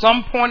because at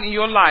some point in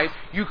your life,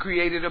 you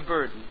created a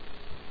burden.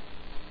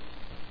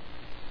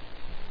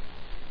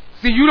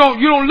 See, you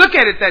don't look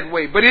at it that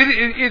way, but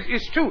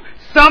it's true.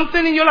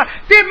 Something in your life.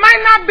 See, it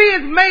might not be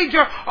as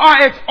major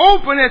or as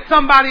open as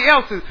somebody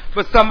else's,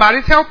 but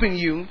somebody's helping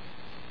you.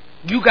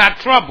 You got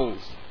troubles.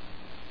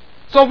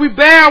 So we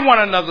bear one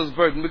another's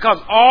burden because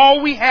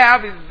all we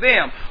have is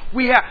them.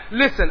 We have.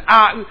 Listen,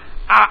 I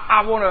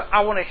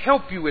want to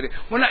help you with it.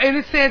 And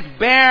it says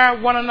bear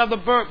one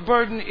another's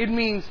burden, it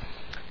means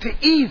to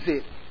ease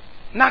it,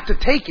 not to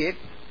take it.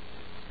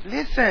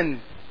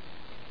 Listen.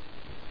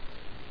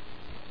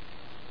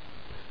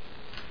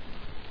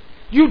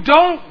 You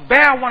don't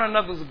bear one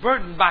another's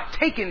burden by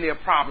taking their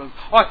problems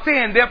or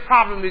saying their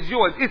problem is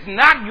yours. It's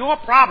not your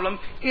problem.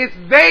 It's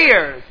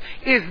theirs.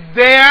 It's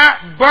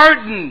their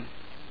burden.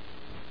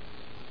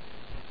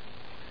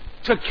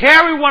 To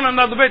carry one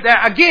another's burden.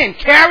 Again,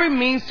 carry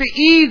means to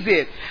ease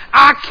it.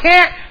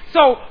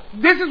 So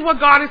this is what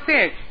God is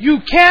saying.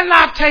 You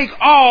cannot take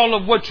all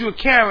of what you're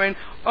carrying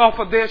off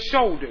of their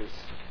shoulders.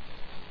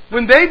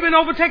 When they've been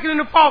overtaken in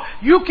the fall,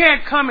 you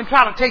can't come and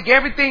try to take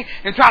everything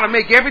and try to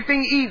make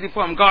everything easy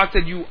for them. God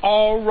said you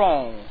all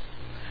wrong.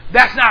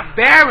 That's not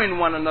bearing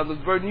one another's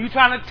burden. You're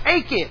trying to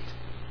take it.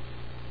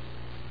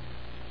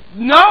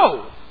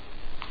 No.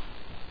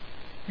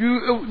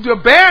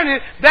 You're bearing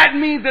it. That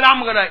means that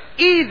I'm going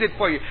to ease it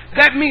for you.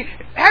 That means,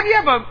 have you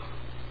ever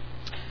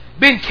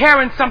been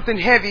carrying something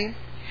heavy?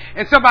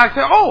 And somebody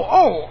say,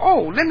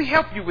 oh, let me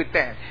help you with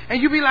that.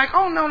 And you be like,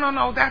 oh,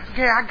 no, that's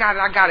okay, I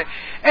got it.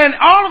 And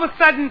all of a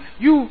sudden,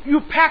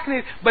 you packing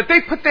it, but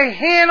they put their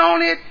hand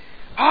on it.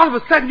 All of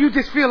a sudden, you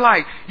just feel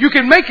like you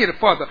can make it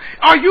further.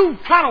 Or you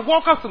trying to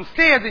walk up some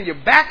stairs and your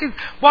back is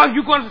while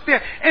you're going up the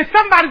stairs. And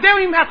somebody, they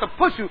don't even have to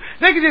push you.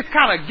 They can just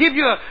kind of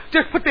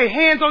just put their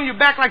hands on your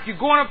back like you're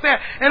going up there.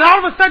 And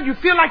all of a sudden, you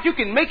feel like you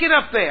can make it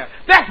up there.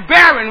 That's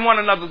bearing one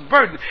another's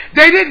burden.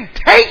 They didn't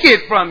take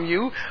it from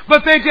you,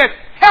 but they just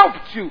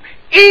helped you,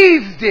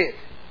 eased it.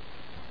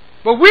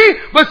 But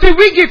see,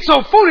 we get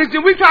so foolish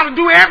that we try to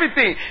do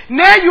everything.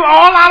 Now you're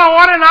all out of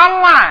order and out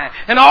of line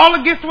and all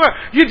against the word.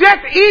 You're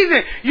just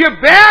easing.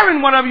 You're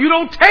bearing one of them. You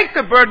don't take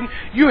the burden.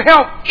 You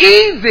help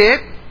ease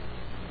it.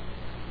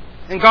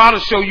 And God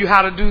will show you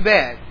how to do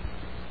that.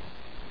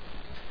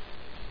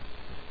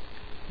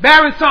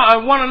 Bearing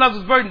one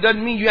another's burden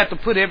doesn't mean you have to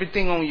put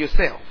everything on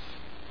yourself.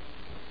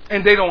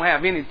 And they don't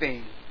have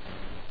anything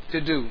to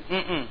do.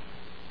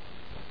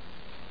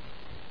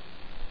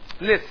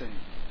 Listen.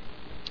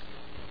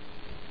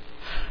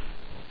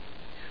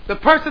 The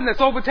person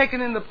that's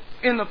overtaken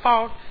in the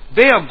fault,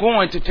 they are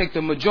going to take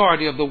the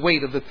majority of the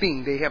weight of the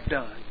thing they have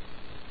done.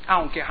 I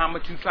don't care how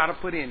much you try to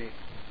put in it.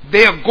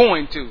 They are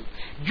going to.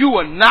 You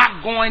are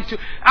not going to.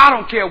 I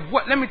don't care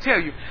what. Let me tell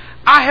you,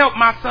 I help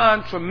my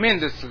son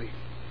tremendously.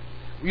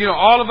 You know,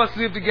 all of us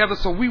live together,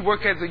 so we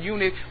work as a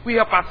unit. We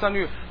help our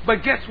son.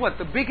 But guess what?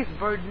 The biggest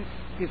burden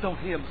is on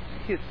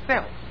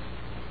himself.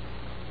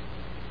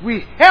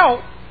 We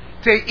help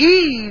to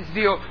ease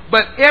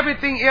but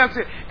everything else.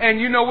 And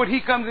you know what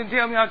he comes and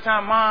tells me all the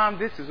time, Mom,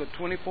 this is a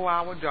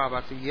 24-hour job.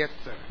 I say, yes,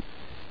 sir.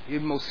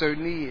 It most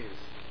certainly is.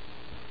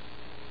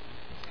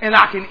 And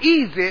I can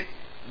ease it,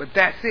 but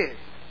that's it.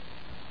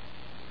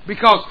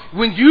 Because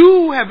when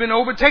you have been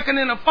overtaken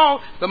in a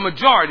fault, the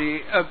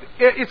majority of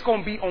it's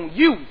going to be on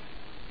you.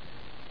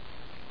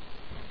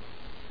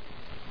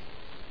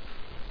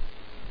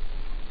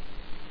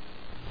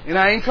 And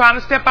I ain't trying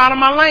to step out of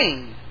my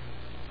lane.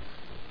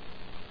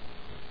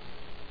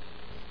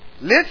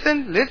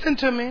 Listen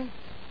to me.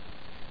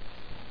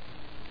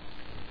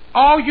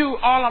 All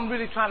I'm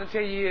really trying to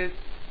tell you is,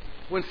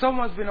 when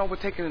someone's been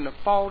overtaken in a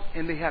fault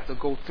and they have to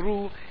go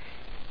through,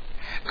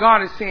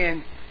 God is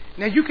saying,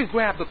 now you can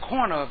grab the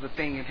corner of the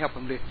thing and help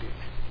them lift it.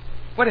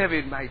 Whatever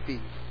it might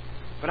be.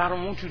 But I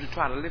don't want you to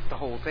try to lift the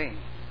whole thing.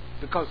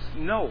 Because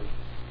no,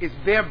 it's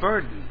their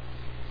burden.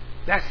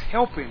 That's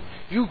helping.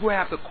 You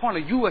grab the corner.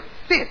 You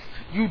assist.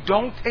 You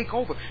don't take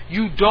over.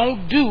 You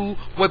don't do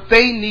what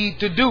they need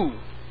to do.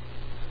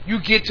 You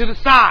get to the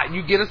side.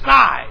 You get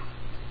aside.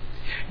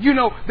 You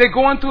know, they're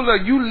going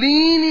through you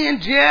lean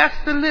in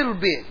just a little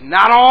bit.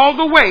 Not all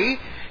the way.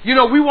 You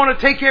know, we want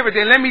to take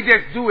everything. Let me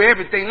just do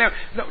everything.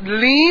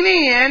 Lean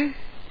in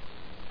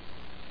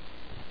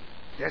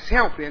That's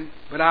helping.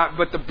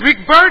 But the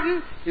big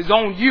burden is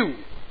on you.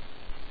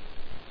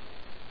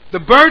 The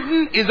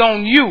burden is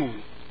on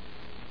you.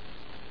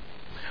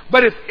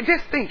 But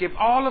just think, if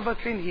all of us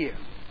in here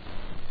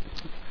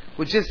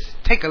would just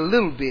take a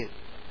little bit,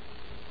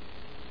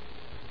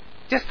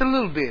 just a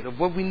little bit of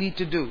what we need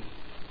to do,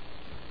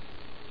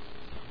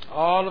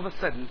 all of a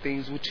sudden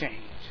things will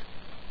change.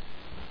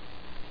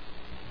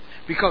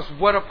 Because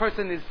what a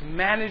person is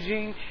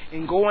managing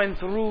and going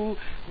through,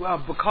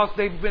 because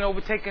they've been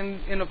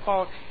overtaken in a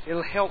fault,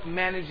 it'll help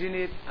managing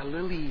it a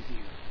little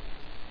easier.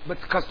 But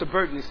because the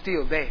burden is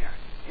still there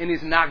and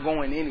it's not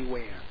going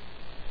anywhere.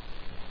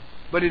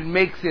 But it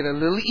makes it a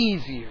little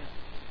easier.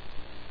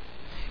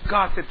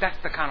 God said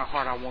that's the kind of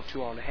heart I want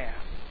you all to have.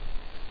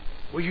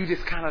 Where you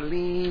just kind of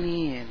lean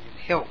in and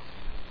help.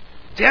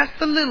 Just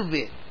a little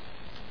bit.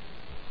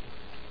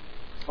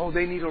 Oh,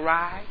 they need a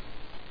ride?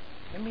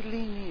 Let me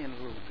lean in a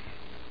little bit.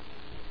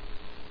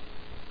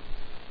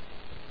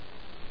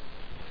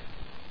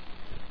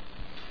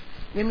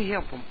 Let me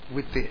help them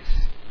with this.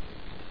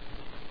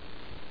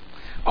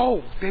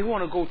 Oh, they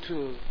want to go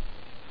to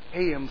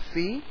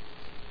AMC?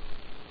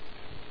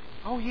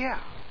 Oh, yeah.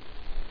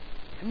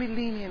 Let me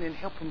lean in and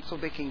help them so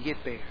they can get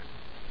there.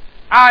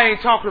 I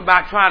ain't talking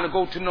about trying to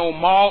go to no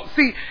mall.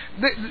 See,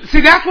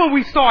 that's when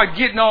we start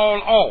getting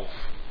all off.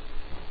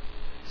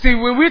 See,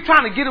 when we're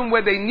trying to get them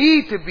where they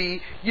need to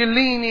be, you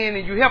lean in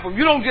and you help them.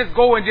 You don't just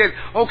go and just,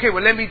 okay,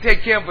 well, let me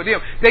take care of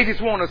them. They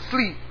just want to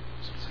sleep.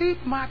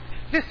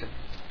 Listen.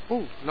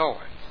 Oh,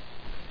 Lord.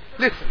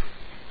 Listen.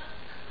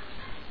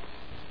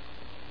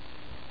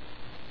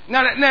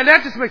 Now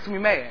that just makes me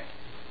mad.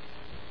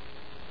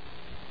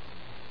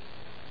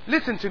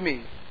 Listen to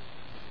me.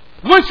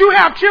 Once you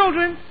have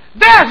children,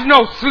 there's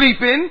no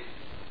sleeping.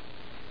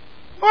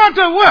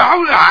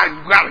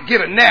 I got to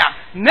get a nap.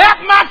 Nap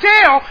my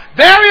tail.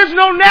 There is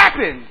no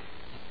napping.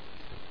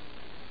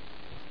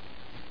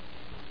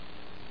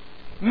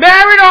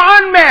 Married or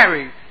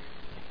unmarried,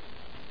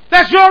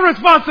 that's your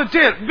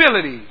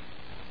responsibility.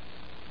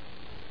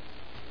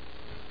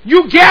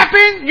 You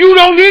gapping, you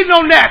don't need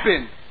no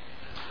napping.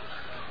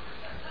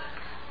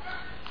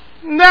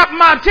 Nap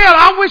my tail.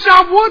 I wish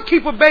I would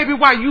keep a baby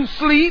while you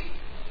sleep.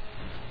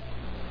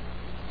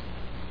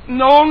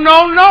 No.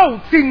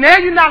 See, now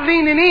you're not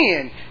leaning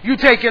in. You're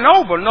taking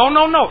over. No.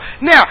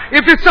 Now,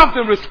 if it's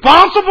something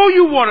responsible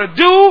you want to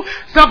do,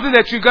 something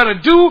that you're going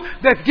to do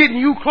that's getting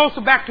you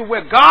closer back to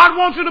where God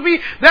wants you to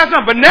be, that's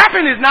not. But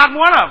napping is not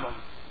one of them.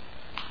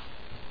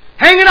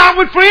 Hanging out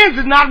with friends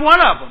is not one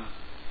of them.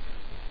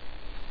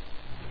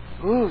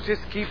 Ooh,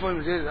 just keep them.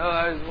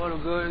 I just want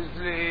to go to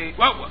sleep.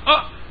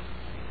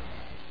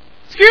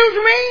 Excuse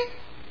me?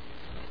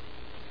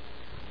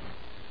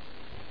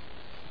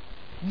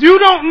 You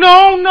don't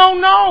know,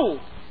 no.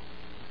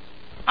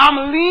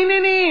 I'm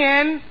leaning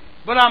in,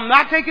 but I'm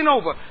not taking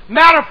over.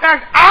 Matter of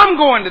fact, I'm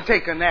going to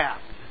take a nap.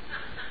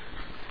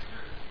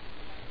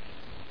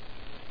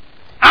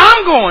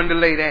 I'm going to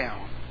lay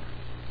down.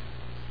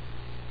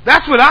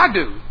 That's what I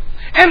do.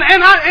 And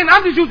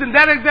I'm just using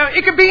that example.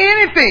 It could be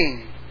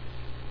anything.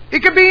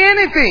 It could be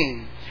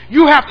anything.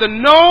 You have to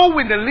know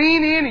when to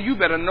lean in, and you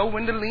better know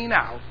when to lean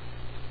out.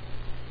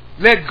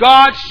 Let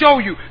God show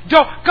you.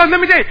 Because let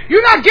me tell you,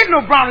 you're not getting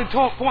no brownie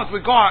points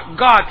with God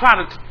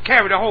trying to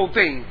carry the whole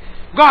thing.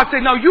 God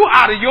said, no, you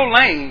out of your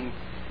lane.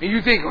 And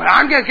you think, well,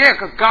 I'm just here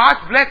because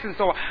God's blessing,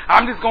 so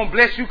I'm just going to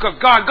bless you because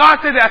God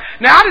said that.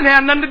 Now, I didn't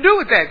have nothing to do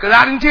with that because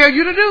I didn't tell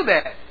you to do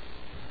that.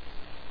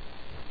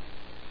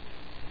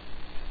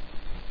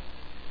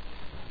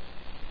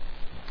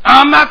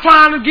 I'm not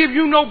trying to give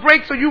you no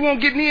break so you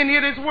won't get near and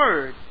hear this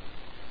word.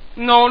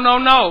 No.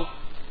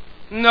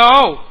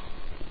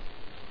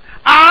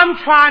 I'm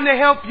trying to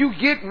help you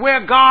get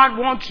where God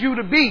wants you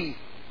to be.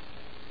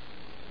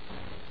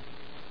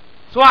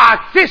 So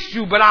I assist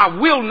you, but I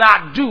will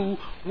not do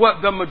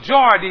what the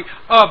majority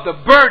of the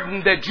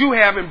burden that you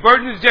have, and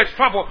burden is just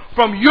trouble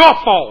from your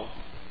fault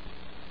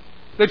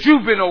that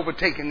you've been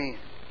overtaken in.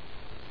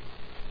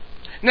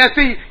 Now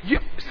see,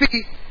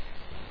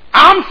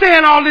 I'm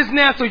saying all this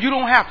now so you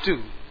don't have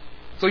to.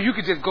 So you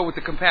can just go with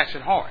the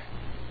compassionate heart.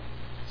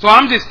 So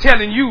I'm just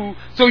telling you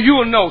so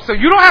you'll know. So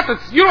you don't have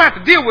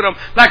to deal with them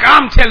like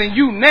I'm telling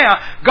you now.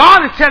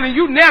 God is telling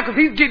you now because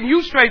He's getting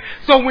you straight.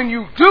 So when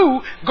you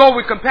do go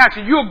with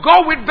compassion, you'll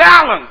go with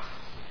balance.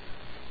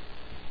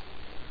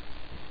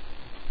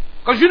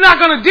 Because you're not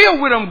going to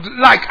deal with them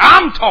like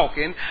I'm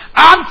talking.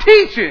 I'm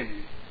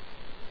teaching.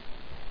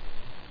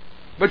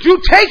 But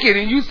you take it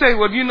and you say,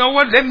 well, you know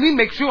what? Let me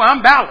make sure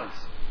I'm balanced.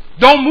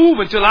 Don't move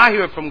until I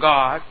hear it from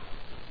God.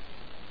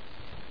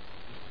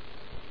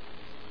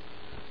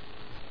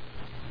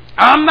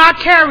 I'm not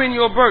carrying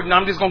your burden.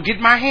 I'm just going to get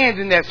my hands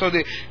in there so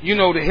that,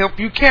 to help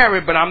you carry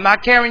it, but I'm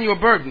not carrying your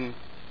burden.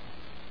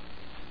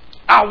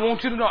 I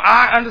want you to know,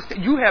 I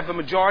understand. You have the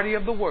majority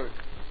of the work,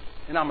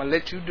 and I'm going to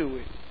let you do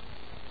it.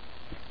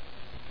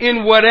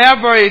 In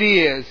whatever it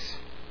is.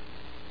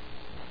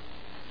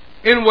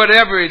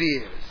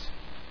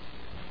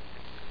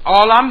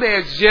 All I'm there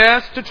is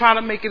just to try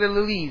to make it a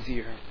little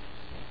easier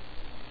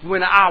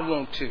when I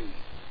want to.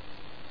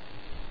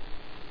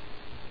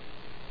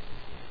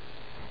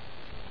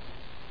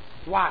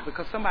 Why?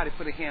 Because somebody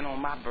put a hand on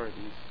my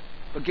burdens.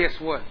 But guess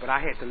what? But I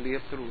had to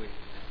live through it.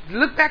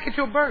 Look back at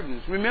your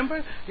burdens.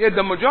 Remember? Yeah,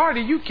 the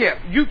majority you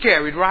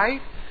carried,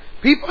 right?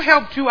 People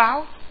helped you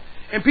out.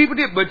 And people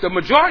did. But the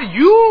majority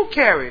you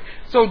carried.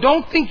 So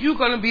don't think you're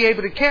going to be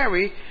able to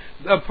carry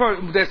a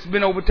person that's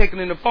been overtaken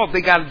in the fault.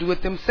 They got to do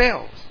it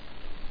themselves.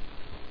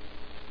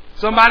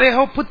 Somebody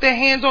help put their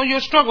hands on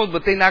your struggles,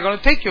 but they're not going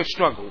to take your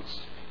struggles.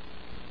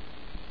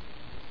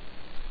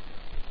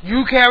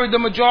 You carried the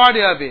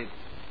majority of it.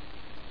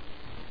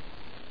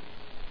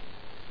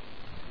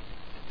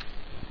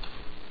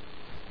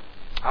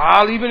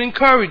 I'll even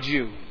encourage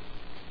you.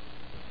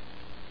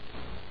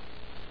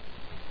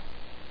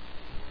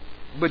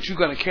 But you're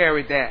going to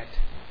carry that.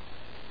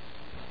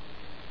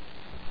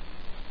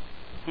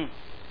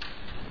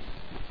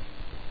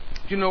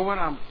 You know what?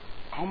 I'm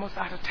almost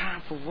out of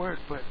time for work,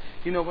 but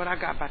you know what? I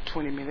got about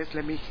 20 minutes.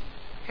 Let me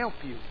help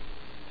you.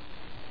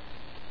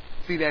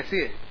 See, that's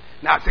it.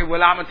 Now I say,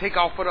 well, I'm going to take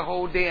off for the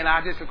whole day and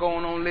I just go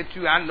on and let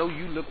you. I know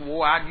you look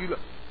wore out. You look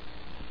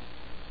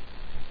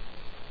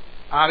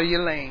out of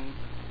your lane.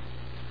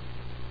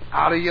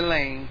 Out of your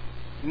lane.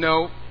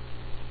 No.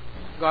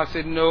 God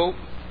said, no.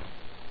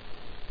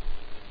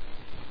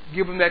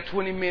 Give them that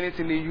 20 minutes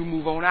and then you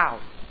move on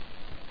out.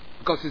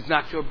 Because it's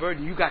not your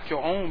burden. You got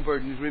your own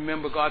burdens.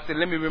 Remember, God said,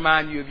 let me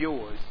remind you of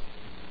yours.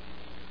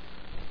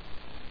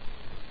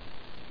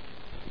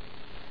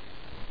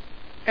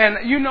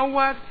 And you know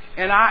what?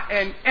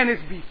 And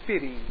it's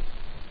befitting.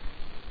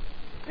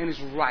 And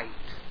it's right.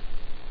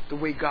 The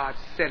way God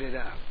set it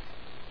up.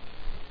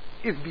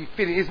 It's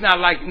befitting. It's not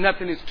like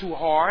nothing is too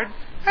hard.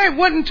 Hey, it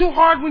wasn't too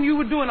hard when you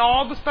were doing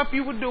all the stuff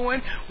you were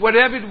doing,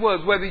 whatever it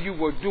was, whether you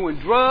were doing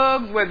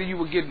drugs, whether you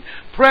were getting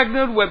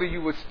pregnant, whether you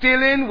were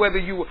stealing, whether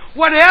you were,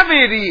 whatever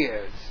it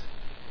is,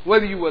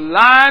 whether you were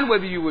lying,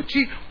 whether you were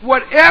cheating,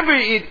 whatever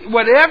it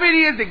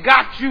is that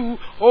got you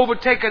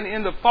overtaken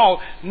in the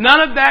fault,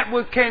 none of that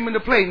came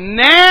into play.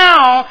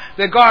 Now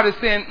that God is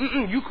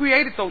saying, you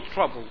created those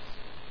troubles.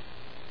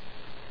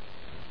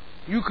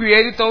 You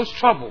created those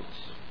troubles.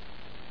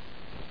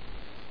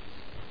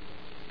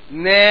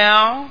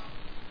 Now,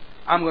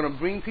 I'm going to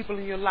bring people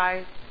in your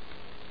life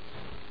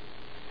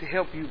to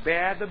help you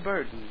bear the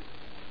burden,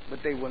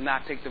 but they will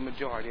not take the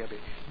majority of it.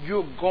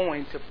 You're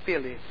going to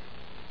feel it.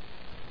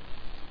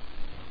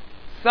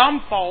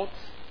 Some faults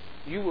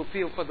you will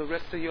feel for the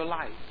rest of your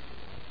life.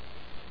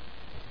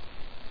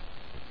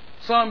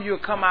 Some you'll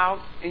come out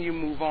and you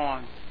move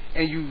on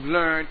and you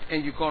learn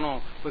and you're going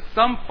on. But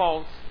some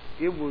faults,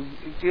 it'll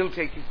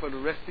take you for the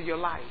rest of your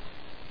life.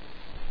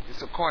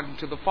 It's according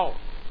to the fault.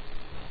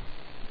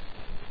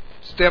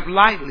 Step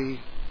lightly.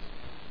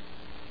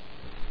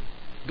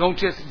 Don't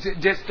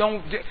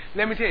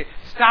let me tell you,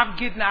 stop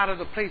getting out of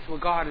the place where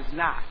God is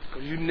not.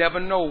 Because you never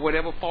know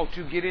whatever fault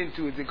you get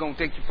into, is it going to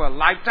take you for a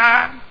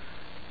lifetime?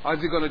 Or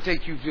is it going to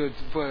take you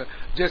for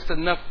just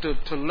enough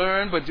to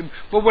learn? But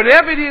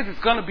whatever it is,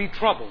 it's going to be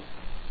trouble.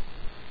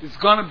 It's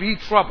going to be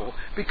trouble.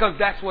 Because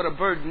that's what a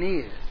burden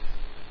is.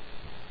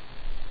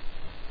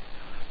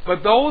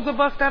 But those of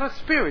us that are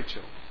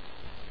spiritual,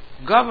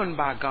 governed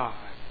by God,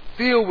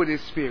 filled with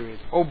His Spirit,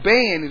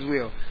 obeying His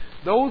will,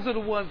 those are the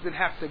ones that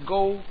have to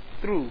go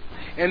through.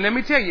 And let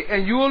me tell you,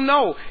 and you'll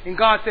know, and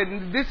God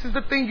said, this is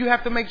the thing you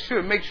have to make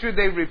sure. Make sure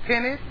they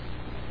repented,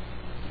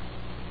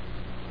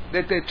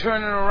 that they're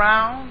turning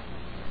around,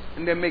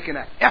 and they're making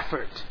an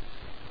effort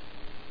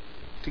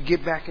to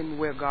get back in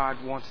where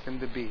God wants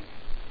them to be.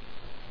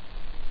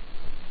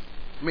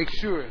 Make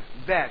sure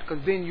that,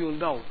 because then you'll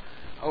know,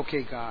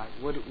 okay, God,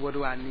 what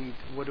do I need?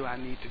 What do I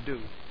need to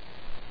do?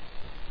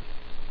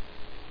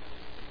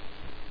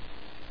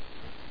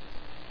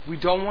 We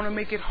don't want to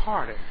make it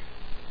harder.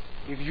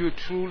 If you're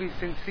truly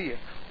sincere,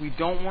 we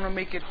don't want to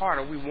make it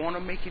harder. We want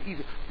to make it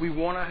easier. We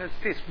want to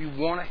assist. We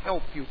want to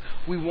help you.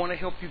 We want to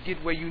help you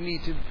get where you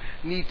need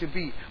to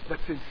be. But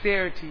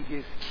sincerity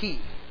is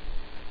key.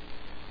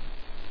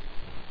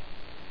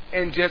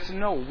 And just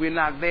know, we're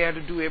not there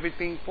to do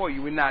everything for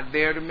you. We're not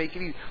there to make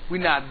it easy.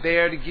 We're not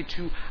there to get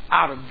you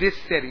out of this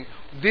setting.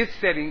 This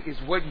setting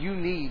is what you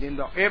need and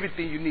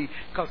everything you need.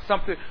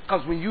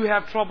 Because when you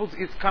have troubles,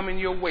 it's coming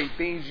your way.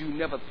 Things you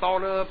never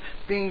thought of,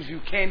 things you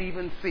can't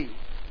even see.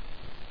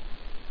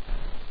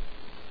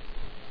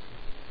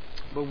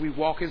 But we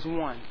walk as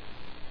one,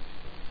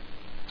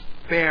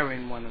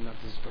 bearing one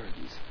another's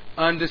burdens,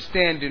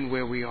 understanding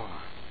where we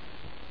are.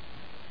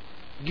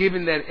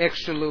 Giving that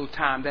extra little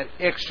time, that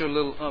extra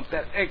little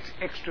that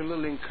extra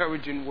little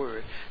encouraging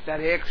word, that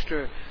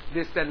extra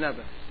this, that, and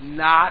other.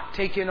 Not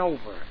taking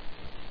over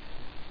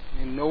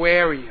in no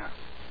area.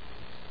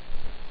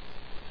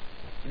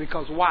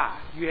 Because why?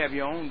 You have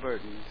your own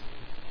burdens.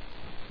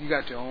 You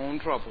got your own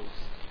troubles.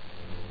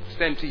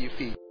 Stand to your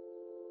feet.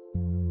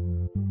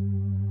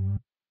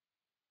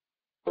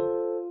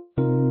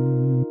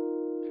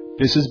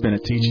 This has been a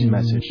teaching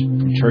message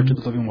from Church of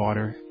the Living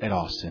Water at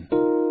Austin.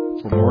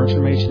 For more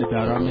information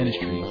about our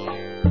ministry,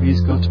 please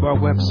go to our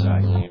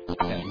website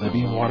at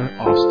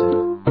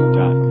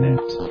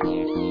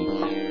livingwateraustin.net.